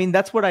Cowboys. I mean,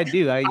 that's what I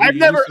do. I've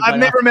never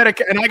met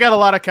and I got a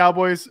lot of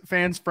Cowboys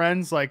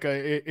friends, like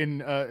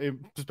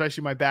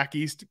especially my back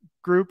East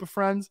group of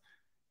friends.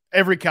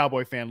 Every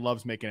Cowboy fan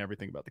loves making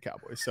everything about the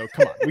Cowboys. So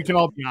come on, we can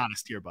all be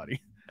honest here,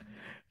 buddy.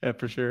 Yeah,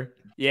 for sure.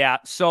 Yeah.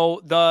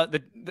 So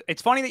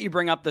it's funny that you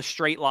bring up the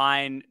straight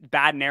line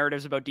bad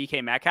narratives about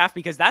DK Metcalf,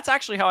 because that's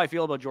actually how I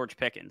feel about George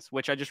Pickens,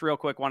 which I just real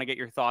quick want to get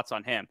your thoughts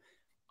on him.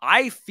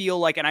 I feel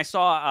like, and I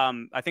saw,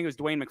 I think it was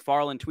Dwayne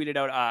McFarland tweeted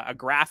out a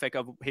graphic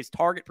of his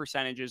target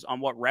percentages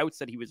on what routes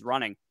that he was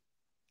running.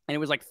 And it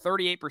was like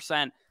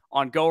 38%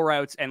 on go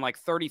routes and like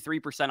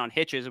 33% on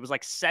hitches. It was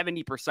like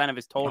 70% of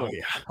his total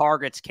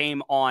targets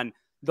came on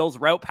those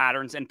route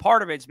patterns. And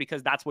part of it's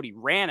because that's what he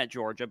ran at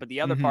Georgia. But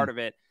the other part of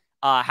it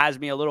has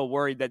me a little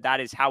worried that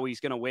is how he's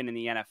going to win in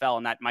the NFL.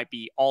 And that might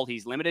be all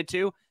he's limited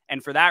to.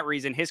 And for that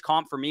reason, his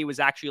comp for me was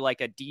actually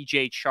like a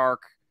DJ Chark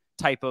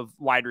type of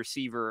wide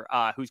receiver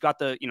who's got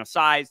the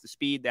size, the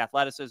speed, the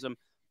athleticism,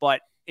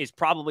 but is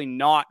probably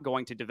not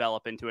going to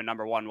develop into a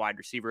number 1 wide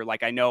receiver.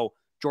 Like I know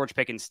George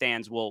Pickens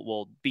stands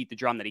will beat the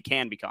drum that he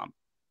can become.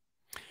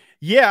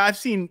 Yeah, I've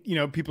seen,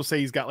 people say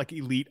he's got like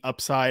elite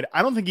upside.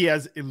 I don't think he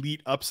has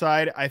elite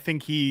upside. I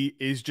think he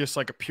is just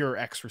like a pure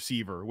X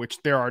receiver,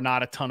 which there are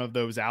not a ton of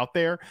those out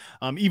there.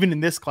 Even in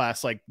this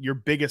class, like your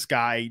biggest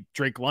guy,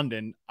 Drake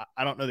London,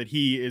 I don't know that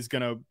he is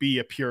going to be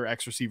a pure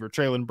X receiver.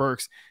 Treylon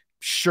Burks,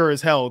 sure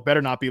as hell,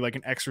 better not be like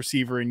an X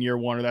receiver in year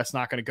 1, or that's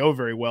not going to go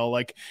very well.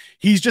 Like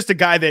he's just a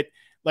guy that,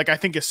 like, I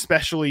think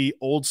especially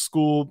old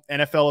school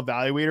NFL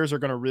evaluators are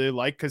going to really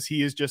like, because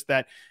he is just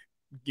that,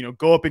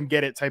 go up and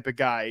get it type of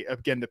guy.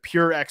 Again, the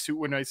pure X, who,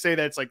 when I say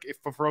that, it's like, if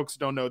for folks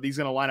don't know, he's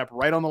going to line up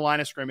right on the line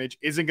of scrimmage,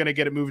 isn't going to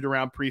get it moved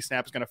around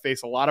pre-snap, is going to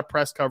face a lot of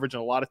press coverage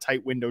and a lot of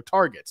tight window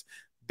targets.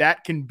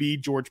 That can be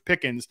George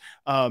Pickens.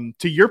 To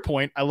your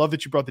point, I love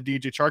that you brought the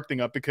DJ Chark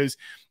thing up, because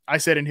I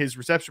said in his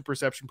reception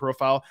perception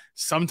profile,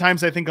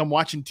 sometimes I think I'm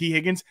watching T.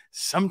 Higgins,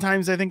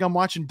 sometimes I think I'm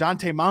watching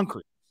Dante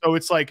Moncrief. So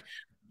it's like,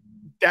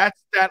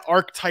 that's that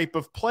archetype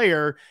of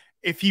player.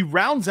 If he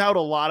rounds out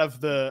a lot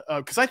of the,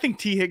 because I think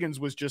T. Higgins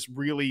was just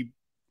really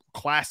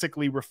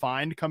classically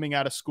refined coming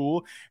out of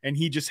school, and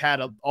he just had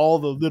all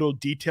the little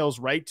details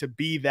right to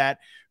be that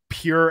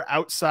pure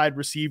outside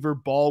receiver,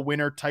 ball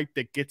winner type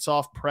that gets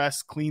off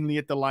press cleanly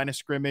at the line of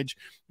scrimmage,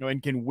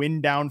 and can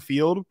win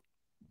downfield.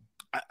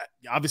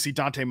 Obviously,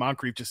 Dante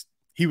Moncrief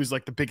he was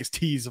like the biggest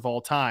tease of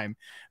all time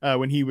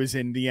when he was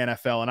in the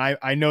NFL. And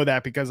I know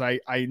that because I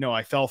know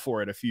I fell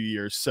for it a few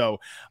years. So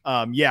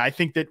I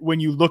think that when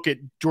you look at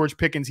George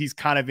Pickens, he's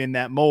kind of in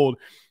that mold.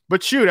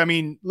 But shoot, I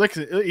mean, look,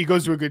 he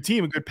goes to a good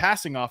team, a good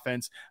passing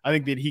offense. I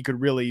think that he could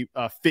really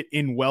fit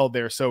in well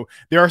there. So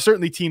there are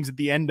certainly teams at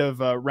the end of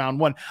round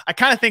 1. I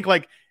kind of think,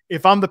 like,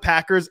 if I'm the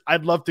Packers,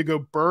 I'd love to go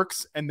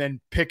Burks and then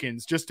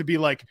Pickens, just to be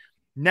like,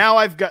 now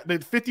I've got the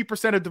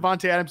 50% of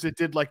Devontae Adams that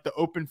did like the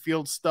open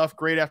field stuff,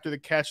 great after the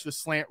catch, the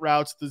slant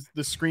routes,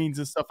 the screens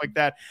and stuff like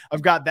that.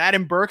 I've got that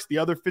in Burks. The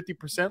other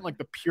 50%, like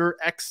the pure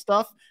X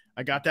stuff,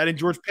 I got that in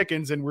George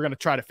Pickens, and we're going to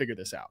try to figure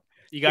this out.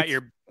 You got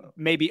your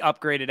maybe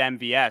upgraded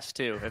MVS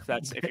too,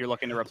 if you're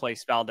looking to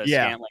replace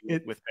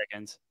Valdez-Scantling with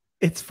Pickens.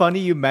 It's funny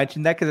you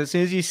mentioned that, because as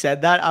soon as you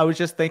said that, I was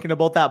just thinking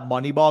about that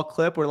Moneyball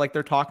clip where, like,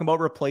 they're talking about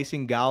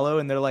replacing Gallo,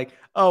 and they're like,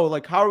 oh,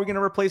 like, how are we going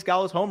to replace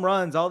Gallo's home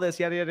runs, all this,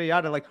 yada, yada,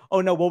 yada. Like,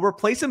 oh, no, we'll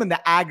replace him in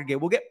the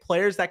aggregate. We'll get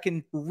players that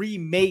can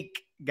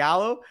remake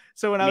Gallo.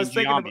 So when I was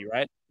thinking Giambi,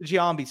 right?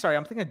 Giambi, sorry,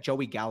 I'm thinking of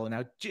Joey Gallo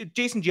now.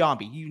 Jason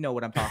Giambi, you know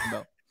what I'm talking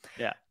about.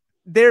 Yeah.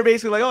 They're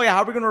basically like, oh, yeah,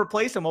 how are we going to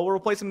replace him? Well, we'll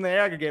replace him in the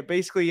aggregate.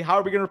 Basically, how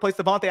are we going to replace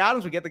Devontae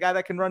Adams? We get the guy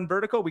that can run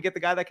vertical. We get the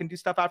guy that can do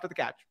stuff after the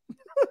catch.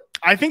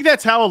 I think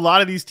that's how a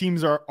lot of these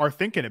teams are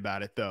thinking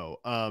about it, though.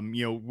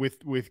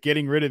 With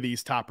getting rid of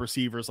these top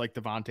receivers like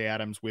Devontae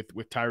Adams, with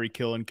Tyreek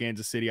Hill in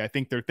Kansas City, I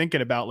think they're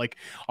thinking about, like,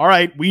 all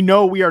right, we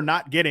know we are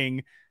not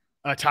getting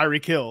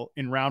Tyreek Hill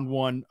in round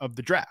 1 of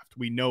the draft.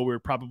 We know we're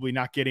probably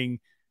not getting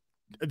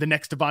the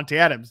next Devontae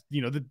Adams,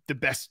 the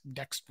best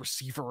next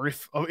receiver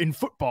in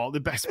football, the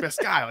best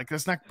guy. Like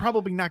that's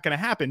probably not going to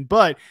happen,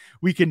 but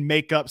we can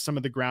make up some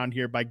of the ground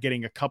here by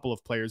getting a couple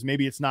of players.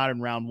 Maybe it's not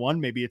in round 1,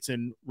 maybe it's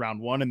in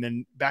round 1 and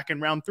then back in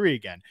round 3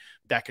 again.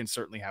 That can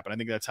certainly happen. I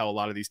think that's how a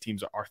lot of these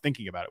teams are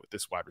thinking about it with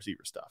this wide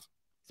receiver stuff,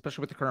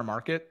 especially with the current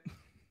market.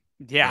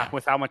 Yeah,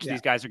 with how much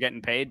these guys are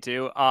getting paid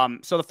too.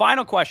 So the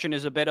final question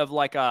is a bit of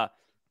like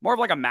more of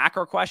like a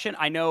macro question.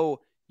 I know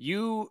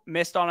you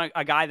missed on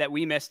a guy that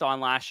we missed on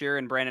last year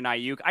in Brandon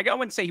Ayuk. I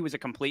wouldn't say he was a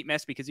complete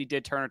miss because he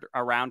did turn it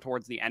around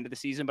towards the end of the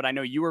season, but I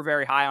know you were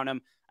very high on him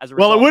as a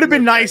result. Well, it would have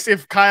been nice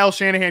if Kyle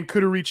Shanahan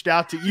could have reached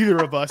out to either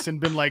of us and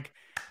been like,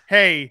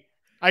 hey,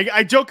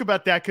 I joke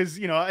about that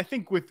because, I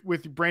think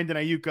with Brandon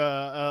Ayuk,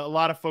 a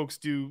lot of folks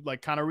do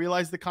like kind of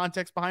realize the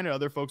context behind it.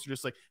 Other folks are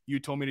just like, you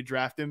told me to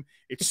draft him.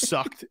 It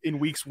sucked in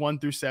weeks 1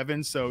 through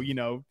 7. So,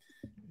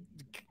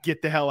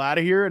 get the hell out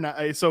of here.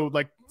 And so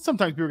like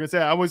sometimes people are gonna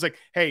say, I was like,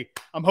 hey,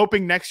 I'm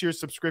hoping next year's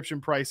subscription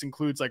price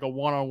includes like a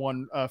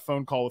one-on-one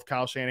phone call with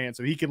Kyle Shanahan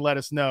so he can let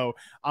us know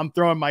I'm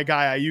throwing my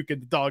guy Ayuk in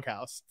the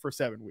doghouse for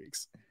 7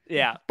 weeks.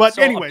 Yeah. But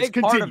so anyways, a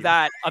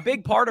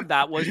big part of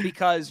that was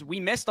because we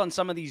missed on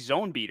some of these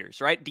zone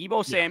beaters, right?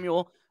 Deebo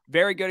Samuel,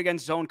 very good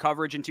against zone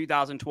coverage in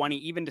 2020,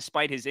 even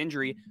despite his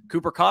injury.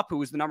 Cooper Kupp, who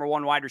was the number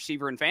 1 wide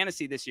receiver in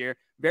fantasy this year,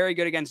 very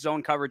good against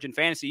zone coverage in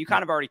fantasy. You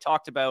kind of already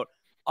talked about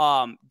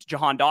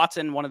Jahan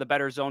Dotson, one of the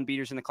better zone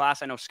beaters in the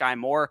class. I know Sky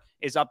Moore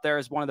is up there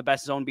as one of the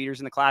best zone beaters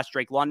in the class.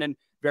 Drake London,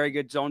 very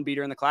good zone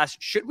beater in the class.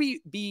 Should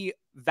we be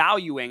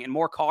valuing and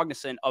more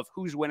cognizant of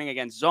who's winning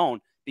against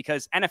zone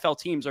because NFL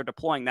teams are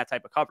deploying that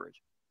type of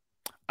coverage?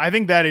 I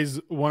think that is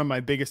one of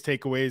my biggest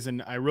takeaways.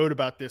 And I wrote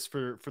about this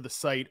for the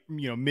site,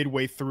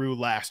 midway through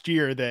last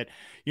year that,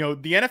 the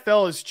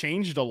NFL has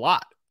changed a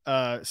lot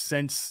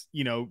since,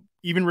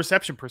 even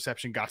reception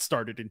perception got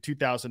started in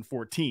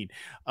 2014.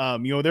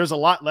 There's a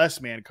lot less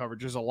man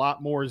coverage. There's a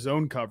lot more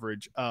zone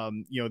coverage,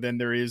 than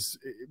there is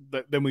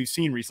than we've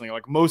seen recently.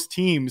 Like most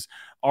teams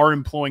are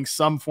employing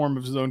some form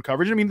of zone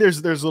coverage. I mean,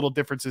 there's little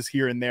differences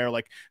here and there.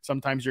 Like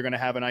sometimes you're going to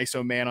have an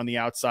ISO man on the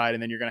outside,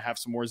 and then you're going to have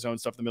some more zone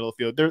stuff in the middle of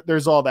the field.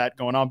 There's all that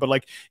going on. But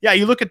like, yeah,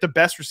 you look at the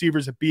best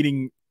receivers at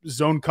beating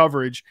zone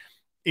coverage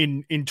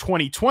in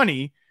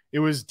 2020. It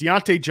was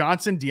Deontay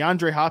Johnson,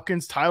 DeAndre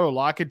Hopkins, Tyler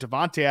Lockett,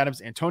 Devontae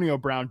Adams, Antonio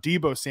Brown,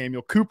 Deebo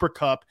Samuel, Cooper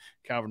Kupp,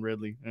 Calvin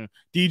Ridley,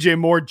 DJ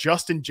Moore,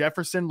 Justin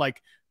Jefferson.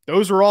 Like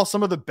those were all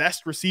some of the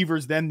best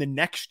receivers then the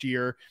next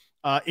year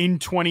in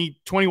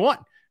 2021.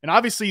 And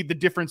obviously the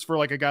difference for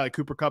like a guy like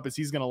Cooper Kupp is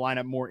he's going to line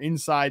up more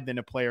inside than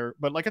a player,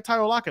 but like a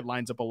Tyler Lockett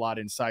lines up a lot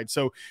inside.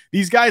 So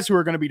these guys who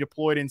are going to be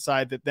deployed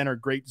inside that then are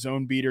great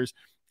zone beaters,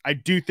 I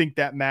do think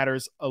that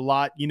matters a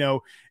lot.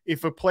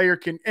 If a player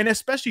can, and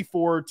especially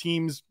for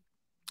teams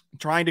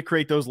trying to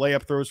create those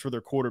layup throws for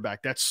their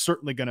quarterback, that's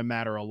certainly going to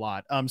matter a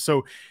lot.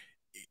 So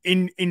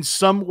in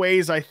some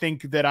ways, I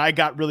think that I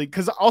got really,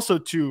 because also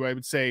too, I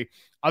would say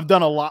I've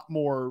done a lot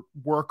more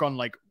work on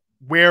like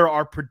where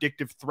our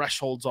predictive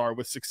thresholds are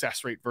with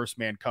success rate versus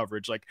man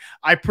coverage. Like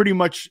I pretty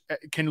much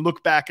can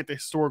look back at the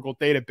historical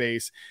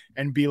database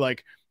and be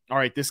like, all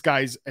right, this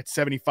guy's at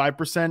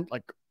 75%,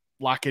 like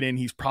lock it in.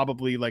 He's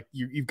probably like,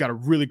 you've got a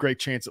really great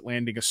chance at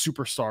landing a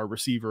superstar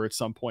receiver at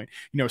some point.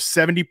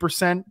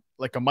 70%,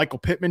 like a Michael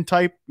Pittman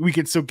type, we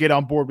can still get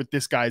on board with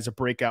this guy as a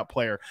breakout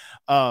player.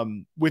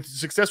 With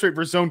success rate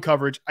versus zone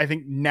coverage, I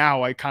think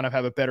now I kind of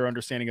have a better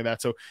understanding of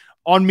that. So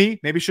on me,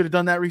 maybe should have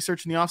done that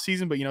research in the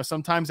offseason, but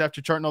sometimes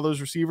after charting all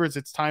those receivers,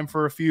 it's time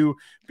for a few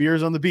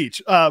beers on the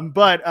beach.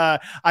 But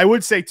I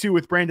would say too,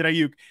 with Brandon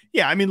Ayuk,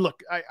 yeah, I mean,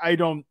 look, I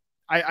don't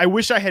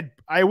wish that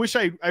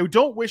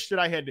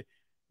I had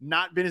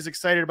not been as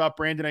excited about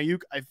Brandon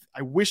Ayuk.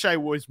 I wish I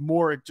was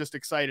more just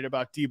excited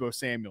about Deebo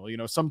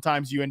Samuel.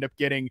 Sometimes you end up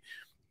getting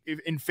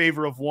in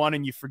favor of one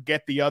and you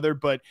forget the other,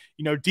 but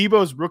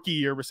Deebo's rookie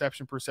year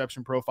reception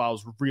perception profile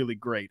is really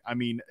great. I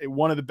mean,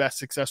 one of the best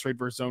success rate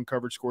versus zone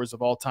coverage scores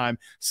of all time,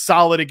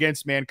 solid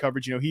against man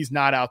coverage. He's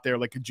not out there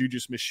like a Juju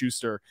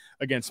Smith-Schuster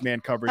against man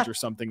coverage or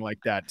something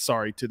like that.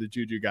 Sorry to the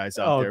Juju guys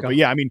out there. God. But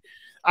yeah, I mean,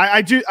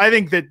 I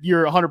think that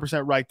you're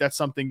 100% right. That's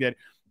something that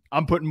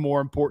I'm putting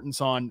more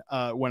importance on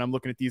when I'm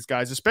looking at these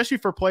guys, especially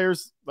for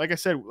players, like I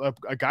said,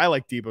 a guy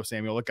like Deebo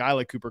Samuel, a guy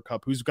like Cooper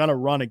Kupp, who's going to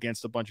run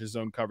against a bunch of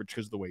zone coverage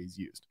because of the way he's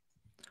used.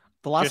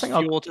 The last thing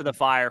fuel to the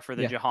fire for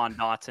the Jahan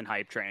Dotson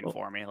hype train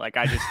for me. Like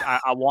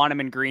I want him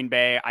in Green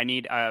Bay. I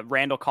need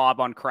Randall Cobb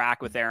on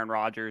crack with Aaron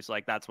Rodgers.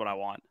 Like that's what I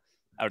want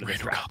out of this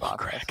draft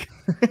process.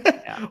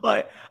 Yeah.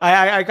 Well,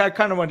 I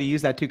kind of wanted to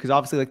use that too, because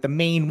obviously like the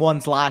main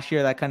ones last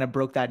year that kind of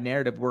broke that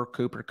narrative were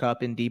Cooper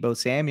Kupp and Deebo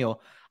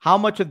Samuel. How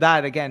much of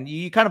that, again,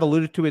 you kind of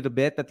alluded to it a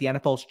bit, that the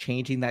NFL is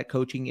changing, that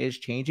coaching is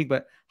changing,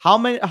 but how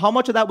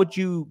much of that would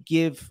you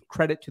give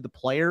credit to the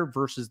player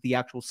versus the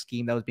actual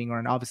scheme that was being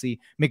run? Obviously,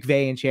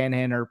 McVay and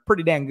Shanahan are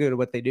pretty dang good at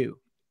what they do.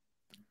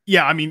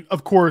 Yeah, I mean,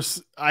 of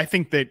course, I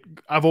think that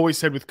I've always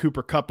said with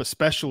Cooper Kupp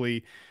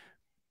especially,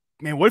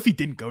 man, what if he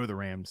didn't go to the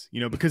Rams?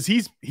 You know, because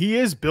he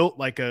is built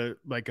like an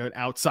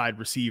outside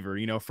receiver,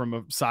 you know, from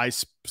a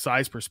size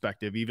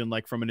perspective, even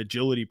like from an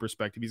agility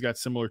perspective. He's got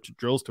similar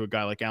drills to a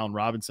guy like Allen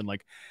Robinson.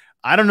 Like,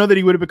 I don't know that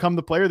he would have become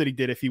the player that he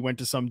did if he went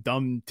to some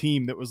dumb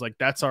team that was like,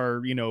 that's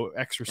our, you know,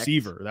 X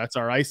receiver. That's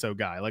our ISO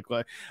guy. Like,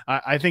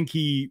 I think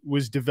he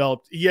was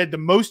developed. He had the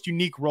most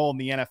unique role in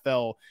the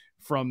NFL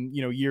from,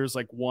 you know, years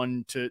like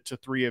 1 to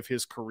 3 of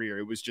his career.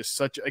 It was just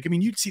such like, I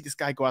mean, you'd see this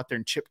guy go out there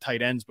and chip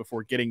tight ends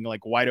before getting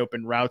like wide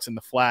open routes in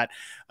the flat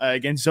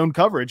against zone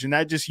coverage. And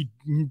that just, you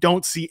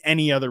don't see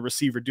any other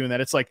receiver doing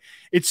that. It's like,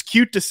 it's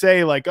cute to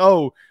say like,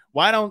 oh,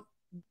 why don't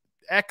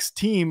X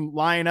team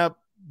line up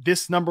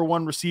this number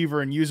 1 receiver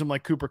and use him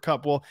like Cooper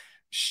Kupp? Well,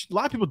 a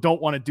lot of people don't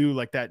want to do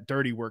like that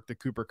dirty work that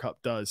Cooper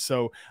Kupp does.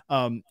 So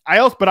I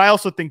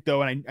also think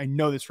though, and I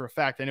know this for a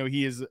fact, I know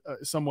he is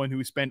someone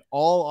who spent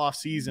all off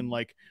season,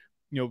 like,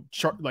 you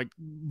know, like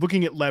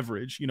looking at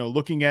leverage, you know,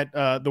 looking at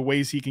the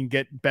ways he can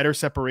get better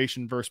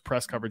separation versus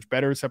press coverage,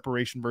 better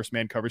separation versus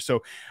man coverage.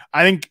 So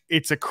I think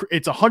it's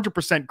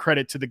 100%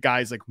 credit to the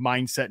guy's like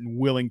mindset and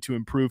willing to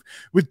improve.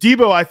 With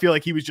Debo, I feel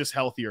like he was just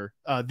healthier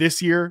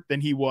this year than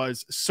he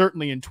was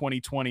certainly in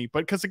 2020.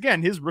 But because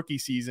again, his rookie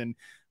season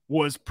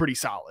was pretty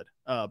solid.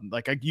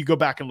 You go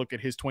back and look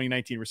at his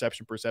 2019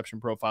 reception perception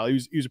profile. He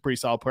was a pretty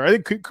solid player. I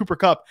think Cooper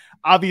Kupp,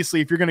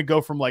 obviously, if you're going to go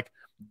from like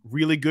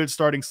really good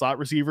starting slot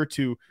receiver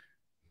to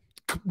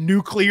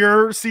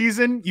nuclear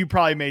season, you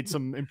probably made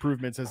some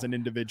improvements as an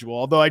individual.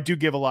 Although I do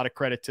give a lot of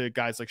credit to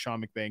guys like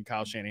Sean McVay and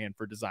Kyle Shanahan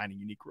for designing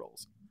unique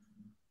roles.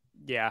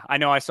 Yeah, I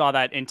know. I saw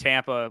that in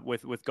Tampa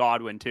with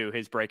Godwin too.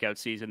 His breakout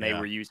season, they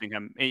were using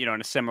him, you know,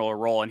 in a similar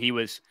role, and he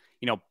was,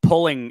 you know,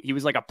 he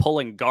was like a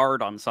pulling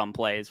guard on some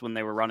plays when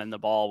they were running the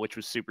ball, which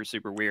was super,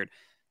 super weird.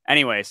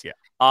 Anyways,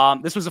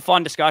 this was a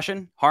fun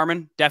discussion.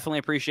 Harmon, definitely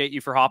appreciate you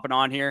for hopping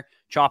on here,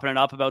 chopping it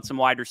up about some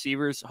wide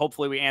receivers.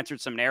 Hopefully we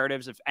answered some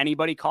narratives. If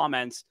anybody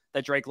comments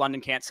that Drake London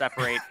can't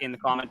separate in the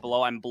comment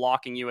below, I'm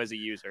blocking you as a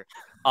user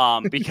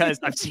because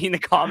I've seen the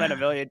comment a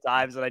million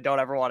times and I don't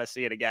ever want to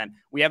see it again.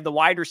 We have the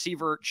wide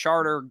receiver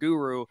charter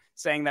guru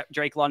saying that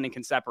Drake London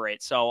can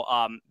separate. So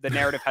the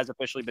narrative has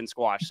officially been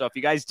squashed. So if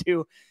you guys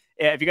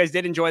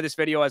did enjoy this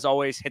video, as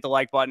always, hit the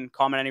like button,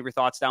 comment any of your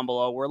thoughts down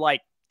below. We're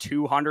like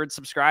 200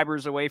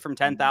 subscribers away from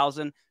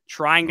 10,000,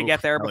 trying to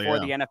get there before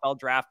the NFL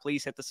draft.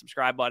 Please hit the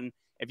subscribe button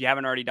if you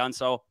haven't already done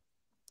so.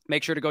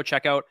 Make sure to go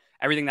check out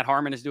everything that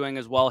Harmon is doing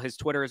as well. His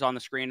Twitter is on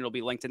the screen. It'll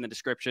be linked in the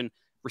description.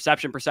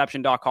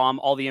 ReceptionPerception.com.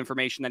 All the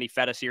information that he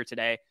fed us here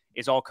today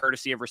is all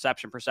courtesy of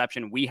Reception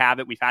Perception. We have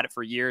it. We've had it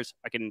for years.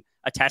 I can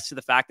attest to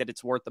the fact that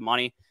it's worth the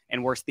money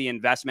and worth the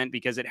investment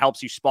because it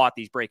helps you spot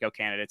these breakout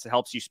candidates. It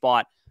helps you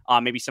spot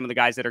maybe some of the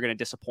guys that are going to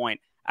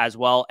disappoint as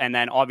well. And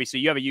then obviously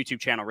you have a YouTube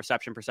channel.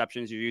 Reception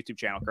Perception is your YouTube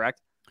channel,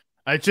 correct?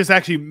 It's just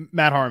actually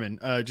Matt Harmon,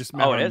 just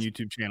Matt Harmon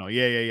YouTube channel.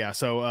 Yeah.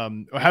 So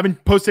I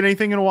haven't posted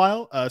anything in a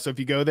while. So if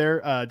you go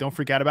there, don't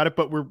freak out about it.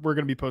 But we're going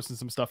to be posting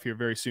some stuff here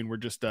very soon. We're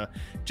just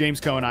James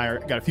Coe and I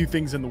got a few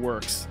things in the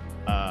works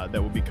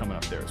that will be coming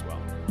up there as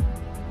well.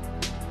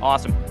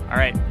 Awesome. All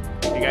right.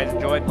 If you guys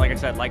enjoyed, like I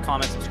said, like,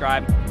 comment,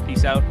 subscribe.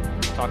 Peace out.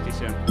 Talk to you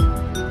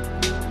soon.